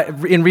 but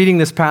in reading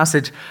this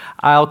passage,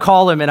 I'll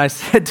call him, and I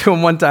said to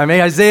him one time,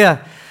 hey,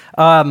 Isaiah,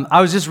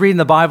 I was just reading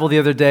the Bible the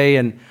other day,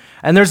 and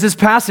there's this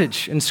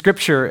passage in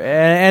Scripture,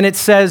 and it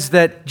says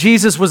that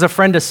Jesus was a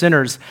friend of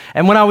sinners.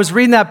 And when I was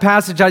reading that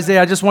passage,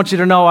 Isaiah, I just want you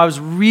to know I was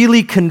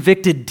really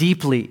convicted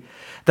deeply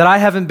that I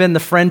haven't been the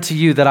friend to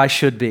you that I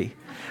should be.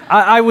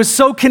 I was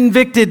so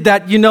convicted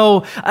that,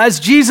 as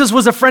Jesus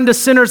was a friend of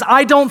sinners,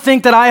 I don't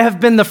think that I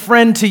have been the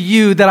friend to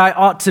you that I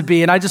ought to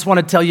be. And I just want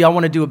to tell you, I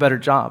want to do a better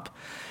job.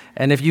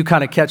 And if you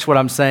kind of catch what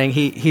I'm saying,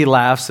 he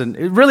laughs.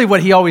 And really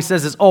what he always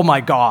says is, oh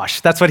my gosh.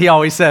 That's what he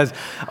always says.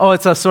 Oh,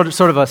 it's a sort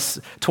of a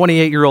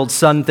 28-year-old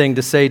son thing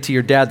to say to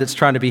your dad that's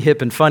trying to be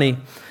hip and funny.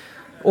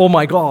 Oh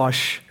my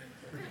gosh.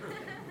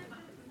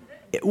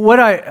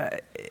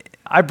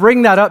 I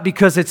bring that up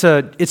because it's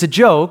a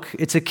joke.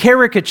 It's a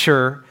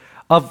caricature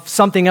of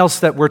something else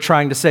that we're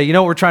trying to say. You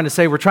know what we're trying to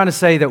say? We're trying to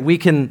say that we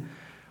can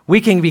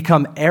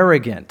become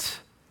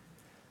arrogant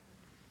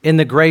in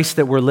the grace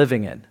that we're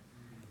living in,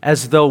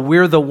 as though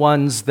we're the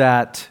ones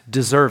that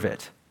deserve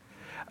it.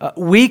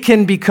 We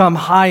can become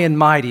high and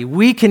mighty.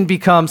 We can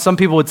become, some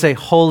people would say,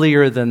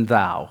 holier than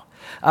thou.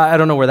 I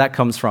don't know where that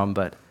comes from,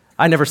 but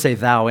I never say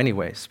thou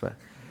anyways. But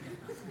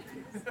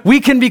We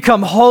can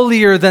become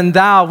holier than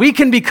thou. We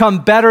can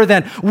become better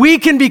than. We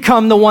can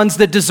become the ones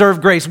that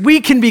deserve grace.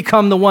 We can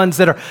become the ones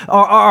that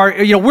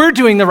we're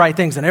doing the right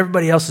things and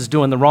everybody else is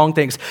doing the wrong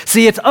things.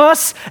 See, it's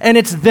us and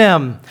it's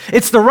them.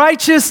 It's the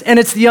righteous and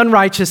it's the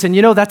unrighteous. And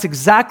that's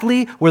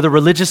exactly where the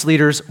religious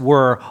leaders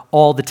were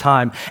all the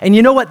time. And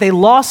you know what? They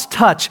lost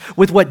touch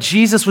with what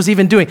Jesus was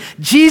even doing.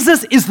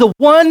 Jesus is the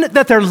one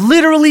that they're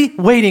literally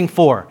waiting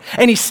for.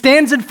 And he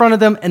stands in front of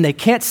them and they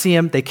can't see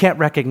him. They can't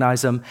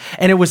recognize him.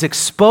 And it was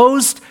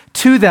exposed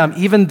to them,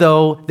 even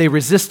though they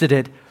resisted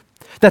it,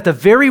 that the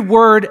very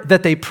word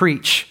that they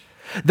preach,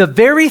 the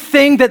very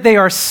thing that they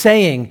are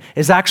saying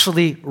is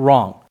actually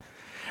wrong.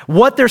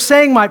 What they're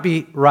saying might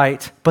be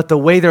right, but the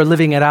way they're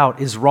living it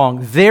out is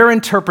wrong. Their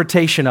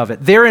interpretation of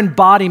it, their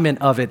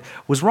embodiment of it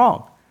was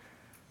wrong.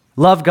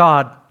 Love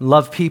God,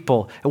 love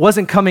people. It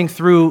wasn't coming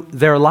through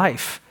their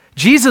life.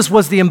 Jesus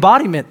was the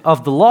embodiment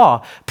of the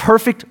law,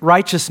 perfect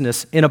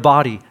righteousness in a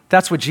body.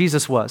 That's what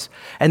Jesus was.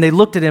 And they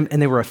looked at him and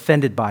they were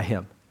offended by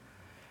him.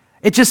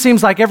 It just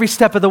seems like every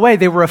step of the way,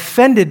 they were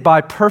offended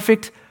by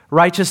perfect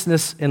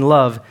righteousness and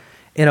love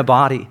in a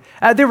body.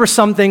 There were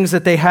some things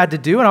that they had to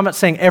do, and I'm not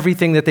saying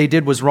everything that they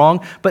did was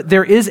wrong, but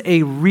there is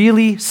a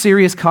really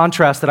serious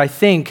contrast that I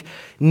think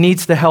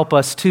needs to help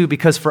us too,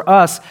 because for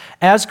us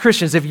as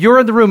Christians, if you're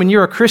in the room and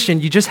you're a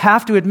Christian, you just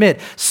have to admit,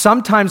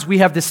 sometimes we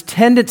have this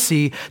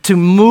tendency to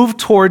move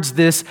towards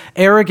this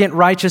arrogant,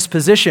 righteous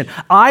position.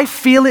 I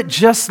feel it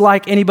just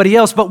like anybody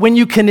else, but when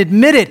you can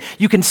admit it,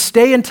 you can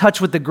stay in touch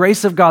with the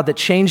grace of God that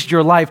changed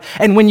your life.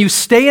 And when you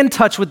stay in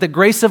touch with the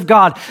grace of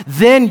God,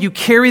 then you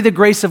carry the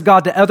grace of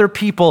God to other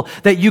people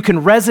that you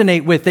can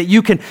resonate with, that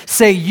you can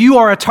say you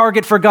are a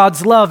target for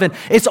God's love. And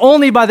it's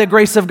only by the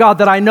grace of God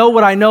that I know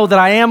what I know, that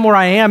I am where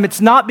I am. It's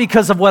not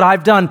because of what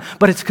I've done,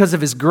 but it's because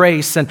of his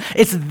grace. And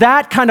it's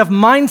that kind of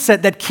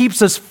mindset that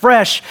keeps us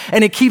fresh,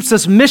 and it keeps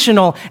us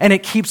missional, and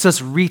it keeps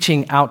us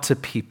reaching out to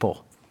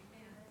people.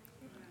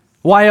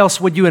 Why else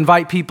would you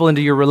invite people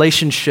into your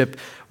relationship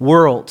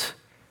world?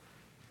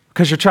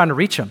 Because you're trying to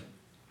reach them.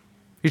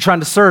 You're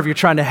trying to serve, you're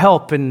trying to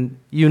help, and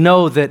you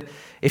know that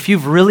if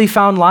you've really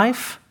found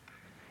life,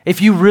 if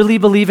you really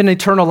believe in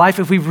eternal life,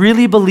 if we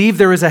really believe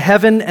there is a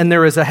heaven and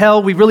there is a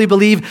hell, we really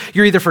believe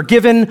you're either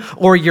forgiven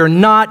or you're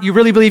not, you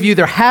really believe you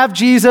either have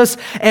Jesus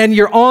and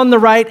you're on the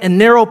right and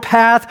narrow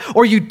path,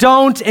 or you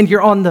don't and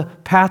you're on the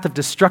path of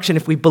destruction.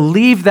 If we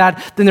believe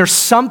that, then there's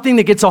something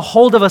that gets a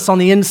hold of us on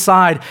the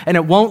inside and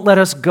it won't let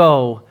us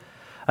go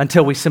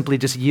until we simply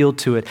just yield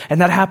to it.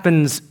 And that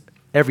happens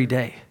every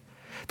day.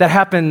 That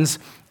happens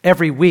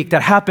every week.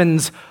 That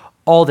happens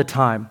all the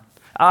time.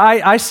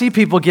 I see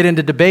people get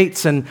into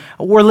debates, and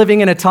we're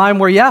living in a time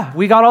where,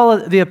 we got all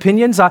of the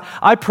opinions.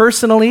 I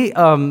personally,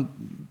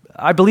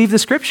 I believe the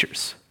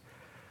scriptures.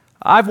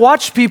 I've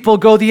watched people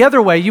go the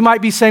other way. You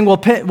might be saying, well,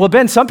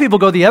 Ben, some people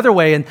go the other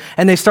way,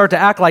 and they start to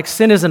act like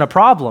sin isn't a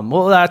problem.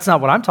 Well, that's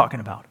not what I'm talking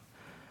about.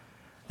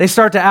 They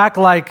start to act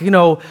like,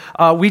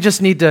 we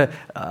just need to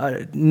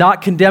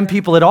not condemn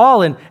people at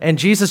all, and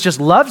Jesus just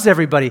loves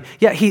everybody.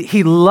 Yeah,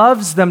 he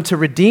loves them to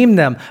redeem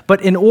them,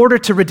 but in order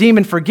to redeem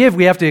and forgive,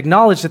 we have to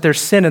acknowledge that there's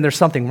sin and there's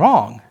something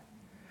wrong.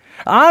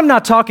 I'm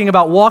not talking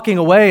about walking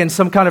away in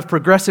some kind of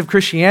progressive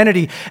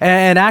Christianity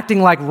and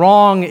acting like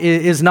wrong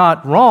is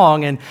not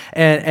wrong,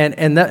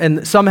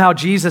 and somehow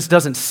Jesus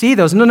doesn't see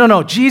those.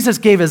 No. Jesus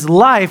gave his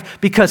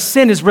life because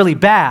sin is really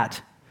bad.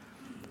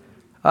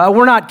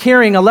 We're not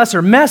carrying a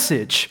lesser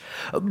message,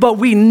 but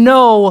we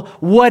know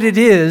what it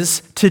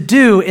is to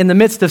do in the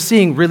midst of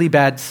seeing really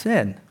bad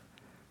sin.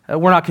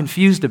 We're not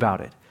confused about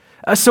it.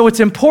 So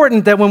it's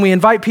important that when we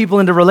invite people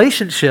into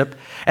relationship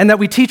and that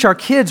we teach our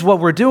kids what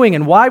we're doing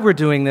and why we're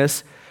doing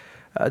this,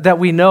 that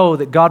we know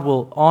that God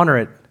will honor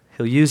it.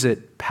 He'll use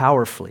it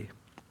powerfully.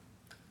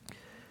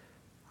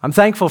 I'm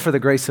thankful for the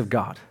grace of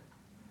God.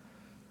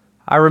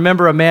 I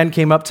remember a man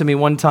came up to me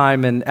one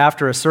time, and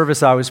after a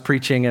service I was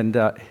preaching, and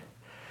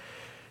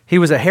he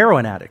was a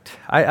heroin addict.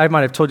 I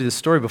might have told you this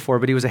story before,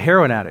 but he was a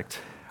heroin addict.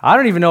 I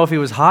don't even know if he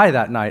was high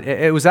that night.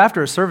 It was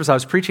after a service. I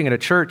was preaching at a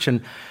church,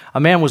 and a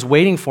man was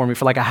waiting for me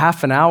for like a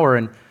half an hour,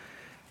 and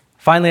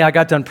finally I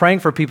got done praying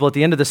for people. At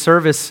the end of the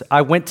service,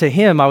 I went to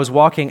him. I was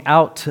walking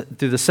out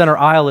through the center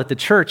aisle at the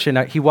church, and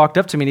he walked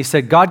up to me, and he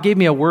said, God gave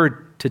me a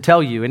word to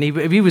tell you. And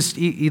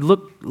he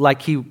looked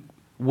like he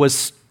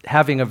was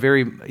having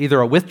either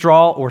a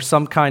withdrawal or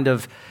some kind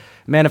of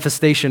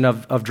manifestation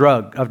of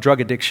drug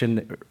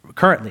addiction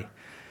currently.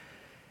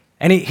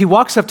 And he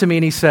walks up to me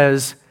and he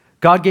says,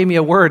 God gave me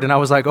a word. And I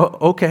was like, oh,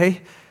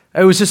 okay.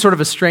 It was just sort of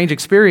a strange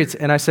experience.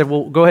 And I said,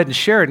 well, go ahead and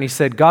share it. And he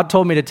said, God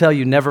told me to tell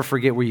you, never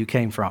forget where you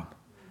came from.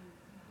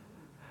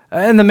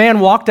 And the man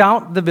walked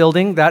out the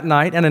building that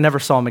night, and I never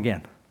saw him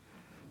again.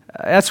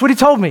 That's what he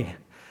told me.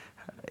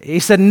 He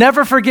said,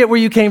 never forget where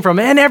you came from.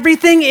 And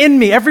everything in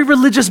me, every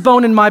religious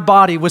bone in my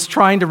body was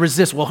trying to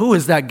resist. Well, who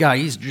is that guy?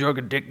 He's drug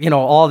addicted,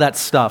 all that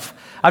stuff.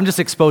 I'm just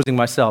exposing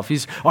myself.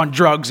 He's on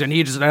drugs, and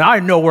and I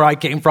know where I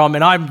came from,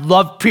 and I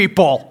love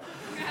people.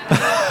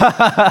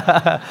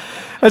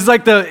 It's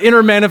like the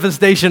inner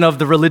manifestation of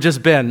the religious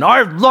Ben.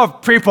 I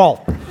love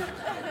people.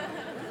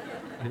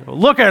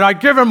 Look at, I've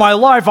given my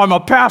life, I'm a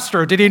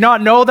pastor. Did he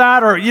not know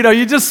that? Or,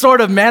 you just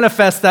sort of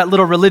manifest that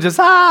little religious,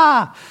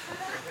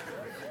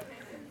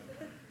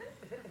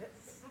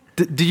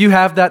 Do you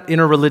have that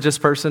inner religious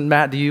person,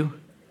 Matt? Do you?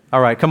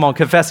 All right, come on,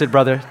 confess it,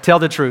 brother. Tell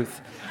the truth.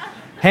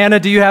 Hannah,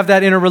 do you have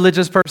that inner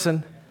religious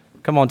person?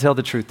 Come on, tell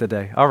the truth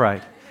today. All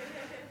right.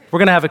 We're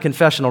going to have a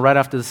confessional right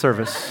after the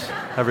service,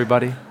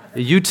 everybody.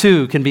 You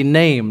too can be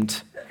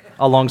named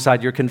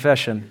alongside your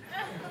confession.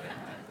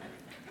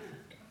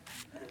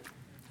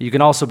 You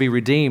can also be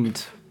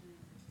redeemed.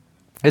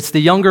 It's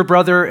the younger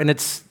brother and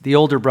it's the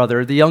older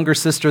brother, the younger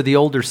sister, the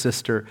older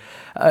sister.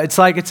 It's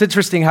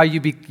interesting how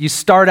you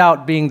start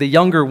out being the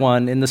younger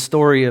one in the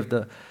story of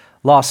the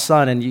lost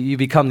son, and you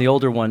become the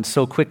older one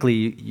so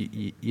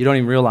quickly you don't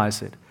even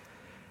realize it.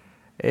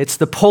 It's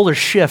the polar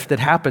shift that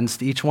happens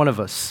to each one of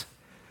us.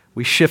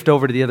 We shift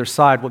over to the other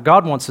side. What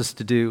God wants us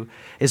to do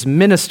is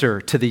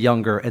minister to the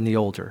younger and the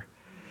older.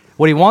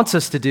 What he wants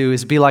us to do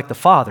is be like the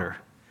Father.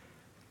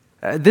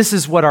 This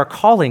is what our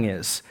calling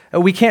is.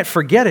 We can't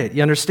forget it.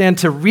 You understand?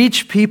 To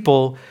reach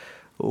people,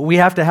 we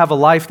have to have a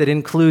life that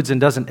includes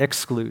and doesn't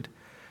exclude.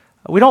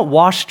 We don't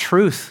wash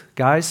truth,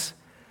 guys,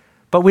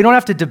 but we don't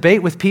have to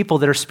debate with people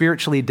that are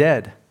spiritually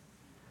dead.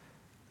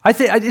 I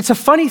think it's a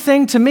funny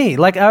thing to me.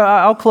 Like,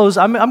 I'll close.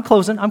 I'm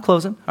closing. All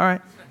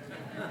right.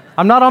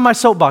 I'm not on my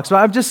soapbox, but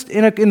I'm just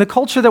in the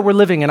culture that we're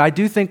living in. I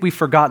do think we've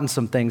forgotten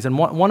some things, and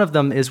one of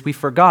them is we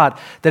forgot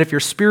that if you're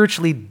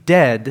spiritually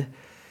dead,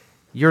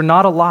 you're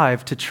not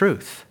alive to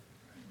truth.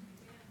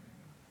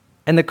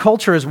 And the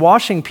culture is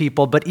washing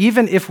people, but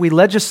even if we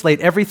legislate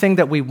everything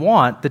that we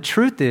want, the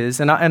truth is,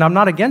 and I'm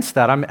not against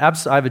that. I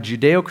have a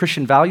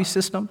Judeo-Christian value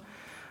system.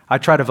 I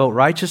try to vote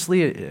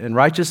righteously in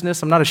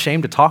righteousness. I'm not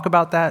ashamed to talk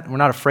about that. We're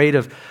not afraid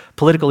of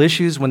political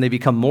issues when they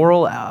become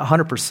moral,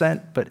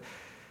 100%. But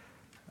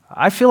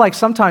I feel like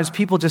sometimes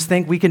people just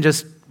think we can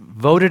just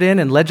vote it in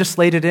and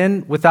legislate it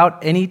in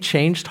without any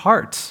changed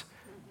hearts.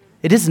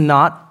 It is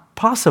not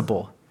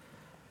possible.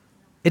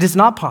 It is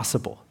not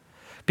possible.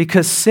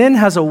 Because sin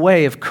has a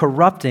way of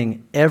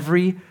corrupting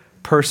every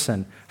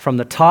person from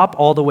the top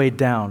all the way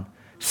down.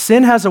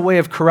 Sin has a way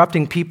of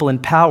corrupting people in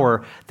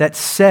power that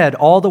said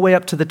all the way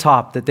up to the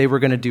top that they were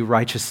going to do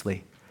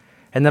righteously.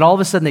 And then all of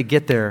a sudden they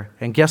get there,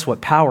 and guess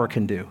what power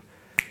can do?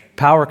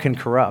 Power can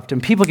corrupt.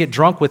 And people get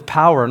drunk with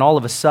power, and all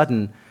of a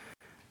sudden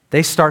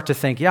they start to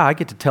think, yeah, I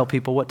get to tell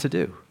people what to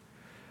do.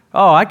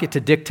 Oh, I get to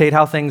dictate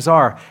how things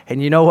are.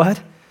 And you know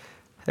what?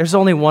 There's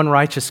only one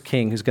righteous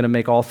king who's going to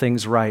make all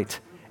things right.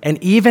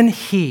 And even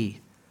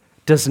he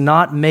does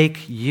not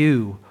make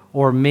you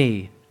or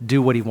me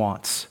do what he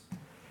wants.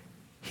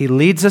 He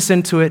leads us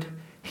into it,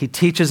 he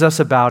teaches us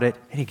about it,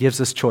 and he gives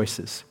us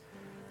choices.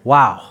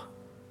 Wow.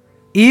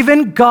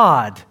 Even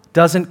God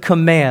doesn't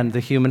command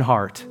the human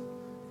heart.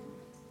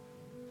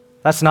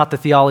 That's not the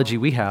theology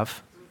we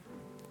have.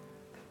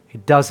 He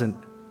doesn't.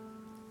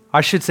 I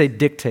should say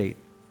dictate.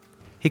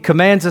 He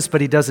commands us, but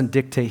he doesn't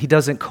dictate. He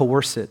doesn't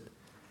coerce it.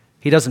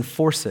 He doesn't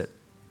force it.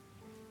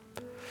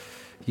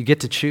 You get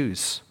to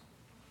choose.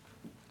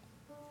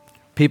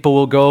 People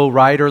will go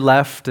right or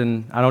left,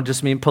 and I don't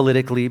just mean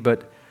politically,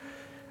 but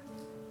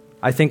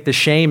I think the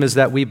shame is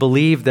that we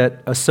believe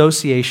that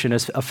association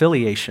is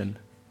affiliation.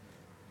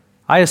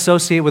 I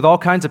associate with all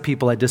kinds of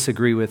people I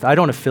disagree with. I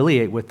don't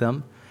affiliate with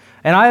them.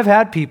 And I have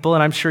had people,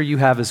 and I'm sure you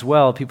have as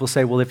well, people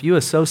say, well, if you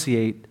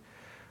associate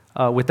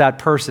with that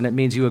person, it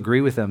means you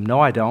agree with them. No,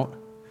 I don't.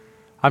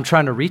 I'm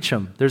trying to reach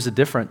them. There's a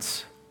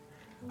difference.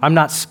 I'm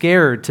not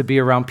scared to be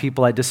around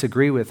people I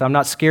disagree with. I'm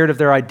not scared of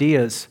their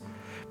ideas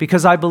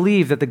because I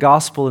believe that the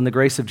gospel and the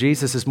grace of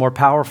Jesus is more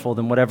powerful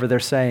than whatever they're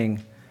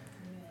saying.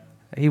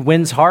 He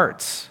wins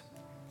hearts.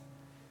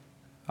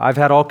 I've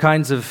had all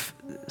kinds of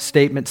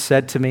statements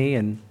said to me,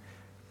 and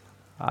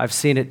I've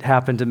seen it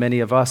happen to many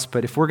of us,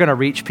 but if we're going to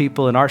reach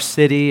people in our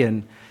city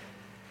and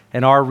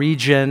in our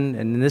region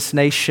and in this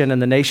nation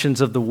and the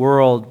nations of the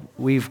world,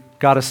 we've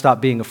got to stop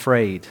being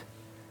afraid.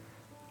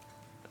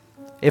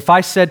 If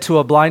I said to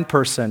a blind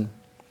person,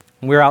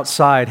 and we're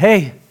outside,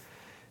 hey,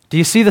 do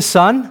you see the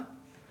sun?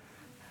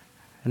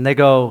 And they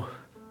go,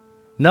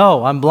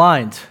 no, I'm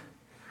blind.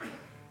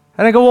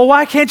 And I go, well,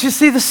 why can't you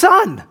see the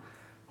sun?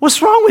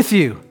 What's wrong with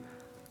you?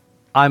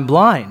 I'm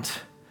blind.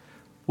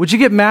 Would you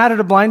get mad at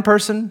a blind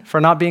person for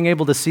not being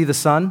able to see the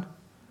sun?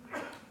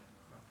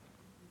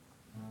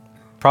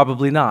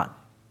 Probably not.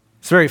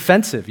 It's very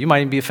offensive. You might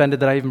even be offended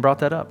that I even brought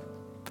that up.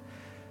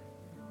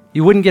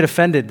 You wouldn't get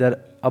offended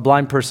that a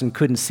blind person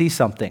couldn't see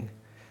something.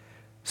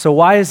 So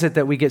why is it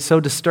that we get so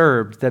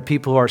disturbed that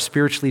people who are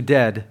spiritually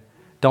dead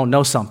don't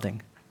know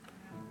something?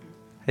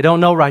 They don't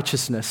know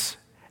righteousness.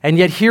 And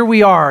yet here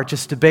we are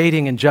just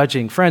debating and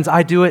judging. Friends,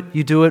 I do it,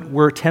 you do it,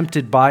 we're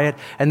tempted by it,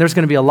 and there's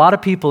going to be a lot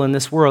of people in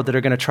this world that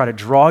are going to try to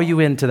draw you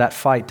into that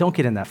fight. Don't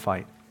get in that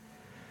fight.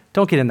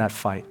 Don't get in that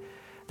fight.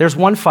 There's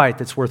one fight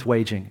that's worth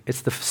waging.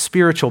 It's the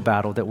spiritual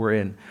battle that we're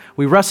in.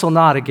 We wrestle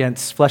not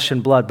against flesh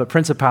and blood, but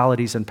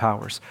principalities and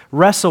powers.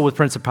 Wrestle with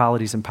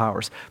principalities and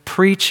powers.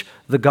 Preach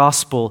the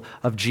gospel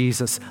of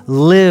Jesus.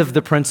 Live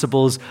the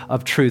principles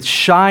of truth.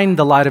 Shine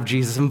the light of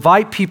Jesus.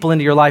 Invite people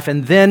into your life,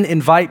 and then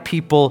invite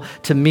people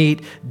to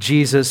meet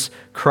Jesus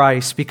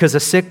Christ. Because a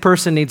sick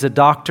person needs a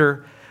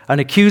doctor, an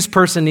accused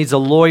person needs a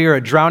lawyer,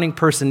 a drowning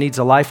person needs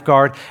a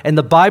lifeguard, and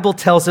the Bible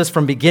tells us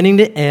from beginning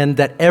to end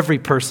that every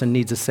person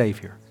needs a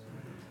Savior.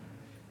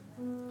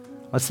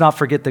 Let's not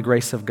forget the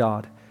grace of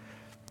God.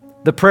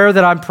 The prayer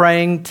that I'm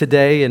praying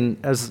today,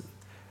 and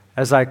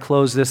as I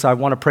close this, I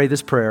want to pray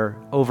this prayer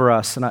over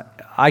us. And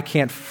I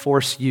can't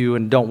force you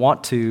and don't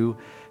want to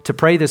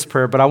pray this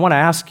prayer, but I want to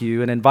ask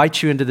you and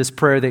invite you into this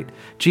prayer that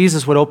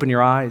Jesus would open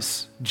your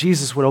eyes.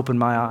 Jesus would open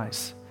my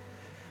eyes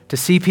to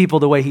see people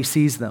the way he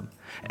sees them.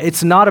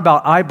 It's not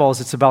about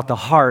eyeballs, it's about the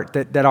heart,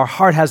 that our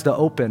heart has to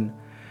open.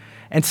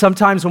 And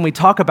sometimes when we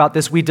talk about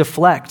this, we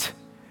deflect.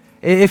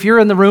 If you're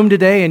in the room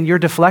today and you're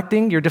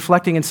deflecting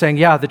and saying,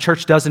 yeah, the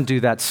church doesn't do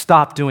that.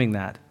 Stop doing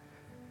that.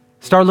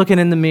 Start looking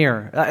in the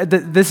mirror.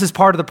 This is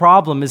part of the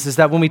problem is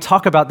that when we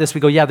talk about this,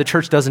 we go, yeah, the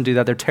church doesn't do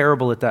that. They're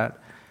terrible at that.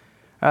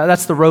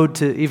 That's the road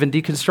to even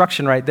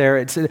deconstruction right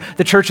there.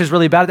 The church is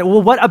really bad at that.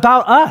 Well, what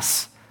about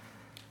us?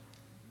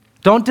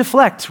 Don't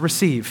deflect,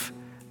 receive.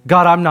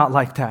 God, I'm not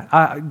like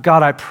that.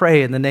 God, I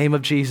pray in the name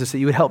of Jesus that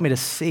you would help me to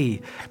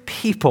see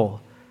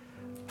people.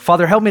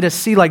 Father, help me to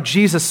see like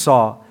Jesus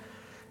saw.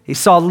 He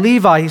saw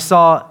Levi, he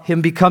saw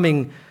him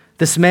becoming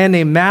this man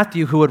named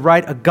Matthew who would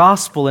write a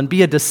gospel and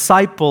be a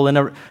disciple and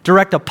a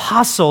direct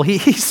apostle.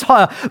 He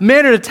saw a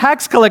man in a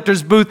tax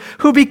collector's booth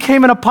who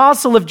became an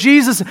apostle of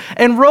Jesus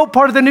and wrote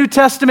part of the New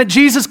Testament.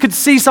 Jesus could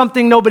see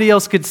something nobody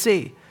else could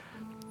see.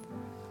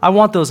 I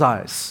want those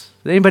eyes.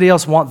 Does anybody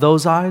else want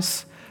those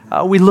eyes?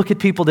 We look at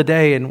people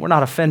today and we're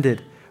not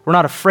offended. We're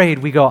not afraid.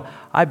 We go,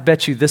 I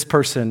bet you this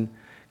person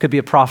could be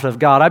a prophet of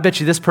God. I bet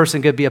you this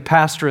person could be a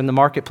pastor in the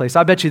marketplace.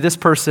 I bet you this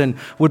person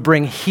would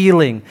bring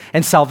healing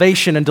and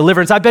salvation and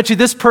deliverance. I bet you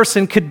this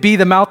person could be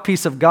the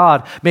mouthpiece of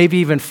God, maybe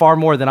even far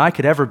more than I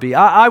could ever be.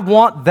 I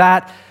want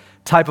that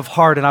type of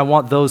heart, and I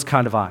want those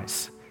kind of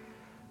eyes.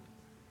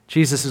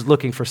 Jesus is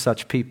looking for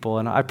such people,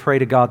 and I pray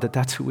to God that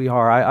that's who we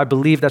are. I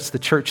believe that's the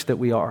church that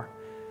we are.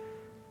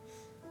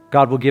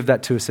 God will give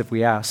that to us if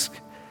we ask.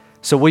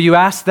 So will you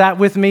ask that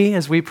with me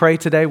as we pray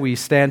today? Will you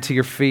stand to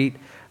your feet,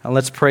 and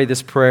let's pray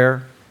this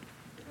prayer.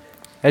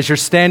 As you're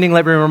standing,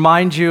 let me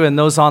remind you and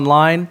those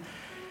online,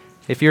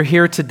 if you're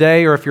here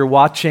today or if you're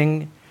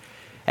watching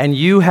and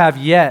you have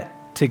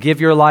yet to give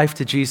your life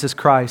to Jesus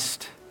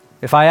Christ,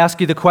 if I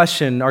ask you the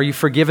question, are you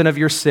forgiven of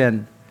your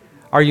sin?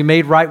 Are you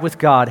made right with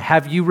God?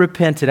 Have you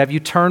repented? Have you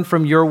turned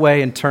from your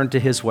way and turned to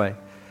his way?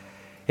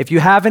 If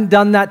you haven't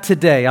done that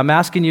today, I'm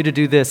asking you to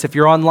do this. If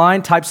you're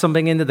online, type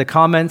something into the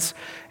comments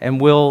and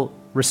we'll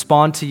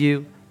respond to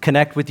you,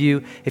 connect with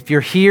you. If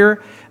you're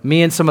here,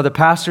 me and some of the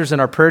pastors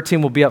and our prayer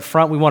team will be up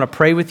front. We want to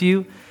pray with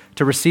you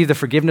to receive the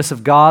forgiveness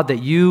of God, that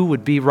you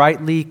would be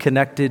rightly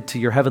connected to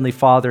your Heavenly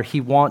Father. He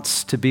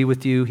wants to be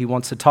with you. He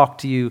wants to talk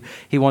to you.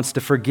 He wants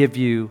to forgive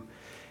you.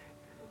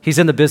 He's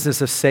in the business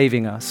of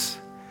saving us.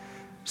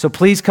 So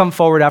please come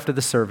forward after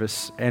the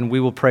service and we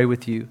will pray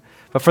with you.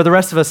 But for the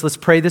rest of us, let's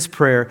pray this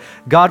prayer.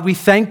 God, we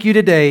thank you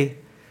today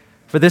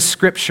for this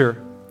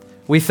scripture.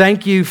 We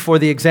thank you for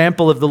the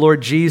example of the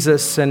Lord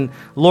Jesus. And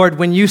Lord,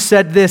 when you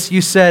said this,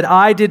 you said,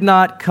 I did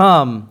not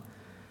come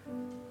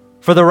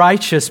for the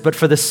righteous, but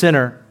for the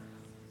sinner.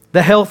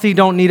 The healthy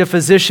don't need a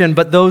physician,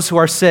 but those who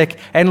are sick.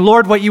 And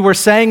Lord, what you were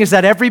saying is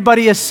that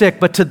everybody is sick,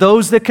 but to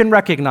those that can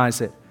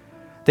recognize it,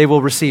 they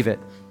will receive it.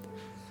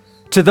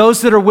 To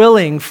those that are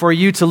willing for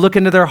you to look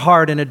into their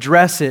heart and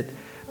address it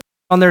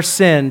on their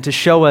sin to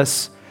show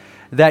us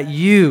that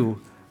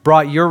you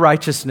brought your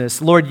righteousness.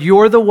 Lord,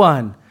 you're the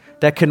one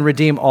that can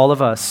redeem all of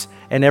us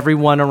and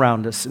everyone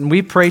around us. And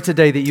we pray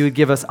today that you would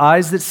give us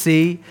eyes that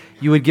see,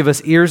 you would give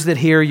us ears that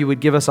hear, you would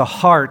give us a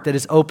heart that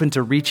is open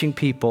to reaching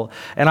people.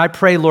 And I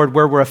pray, Lord,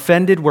 where we're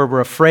offended, where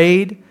we're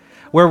afraid,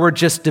 where we're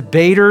just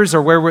debaters,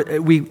 or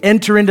where we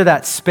enter into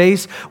that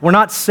space, we're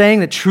not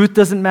saying that truth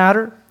doesn't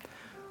matter,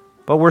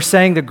 but we're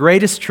saying the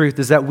greatest truth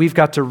is that we've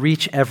got to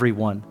reach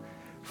everyone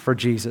for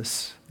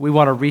Jesus. We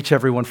want to reach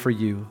everyone for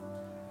you.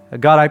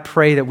 God, I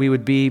pray that we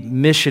would be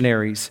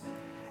missionaries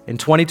in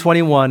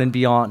 2021 and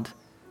beyond.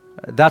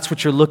 That's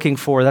what you're looking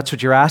for. That's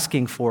what you're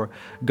asking for.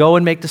 Go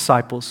and make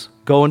disciples.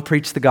 Go and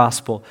preach the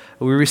gospel.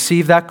 We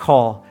receive that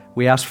call.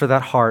 We ask for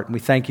that heart, and we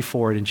thank you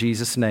for it in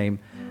Jesus' name.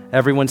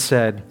 Everyone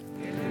said,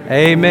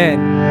 Amen.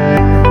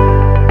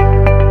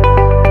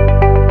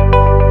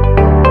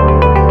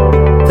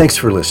 Thanks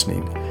for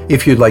listening.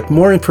 If you'd like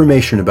more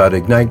information about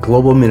Ignite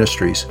Global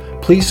Ministries,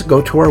 please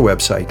go to our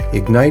website,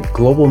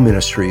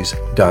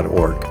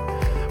 igniteglobalministries.org.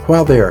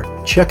 While there,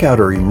 check out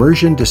our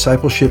Immersion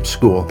Discipleship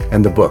School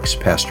and the books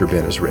Pastor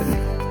Ben has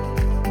written.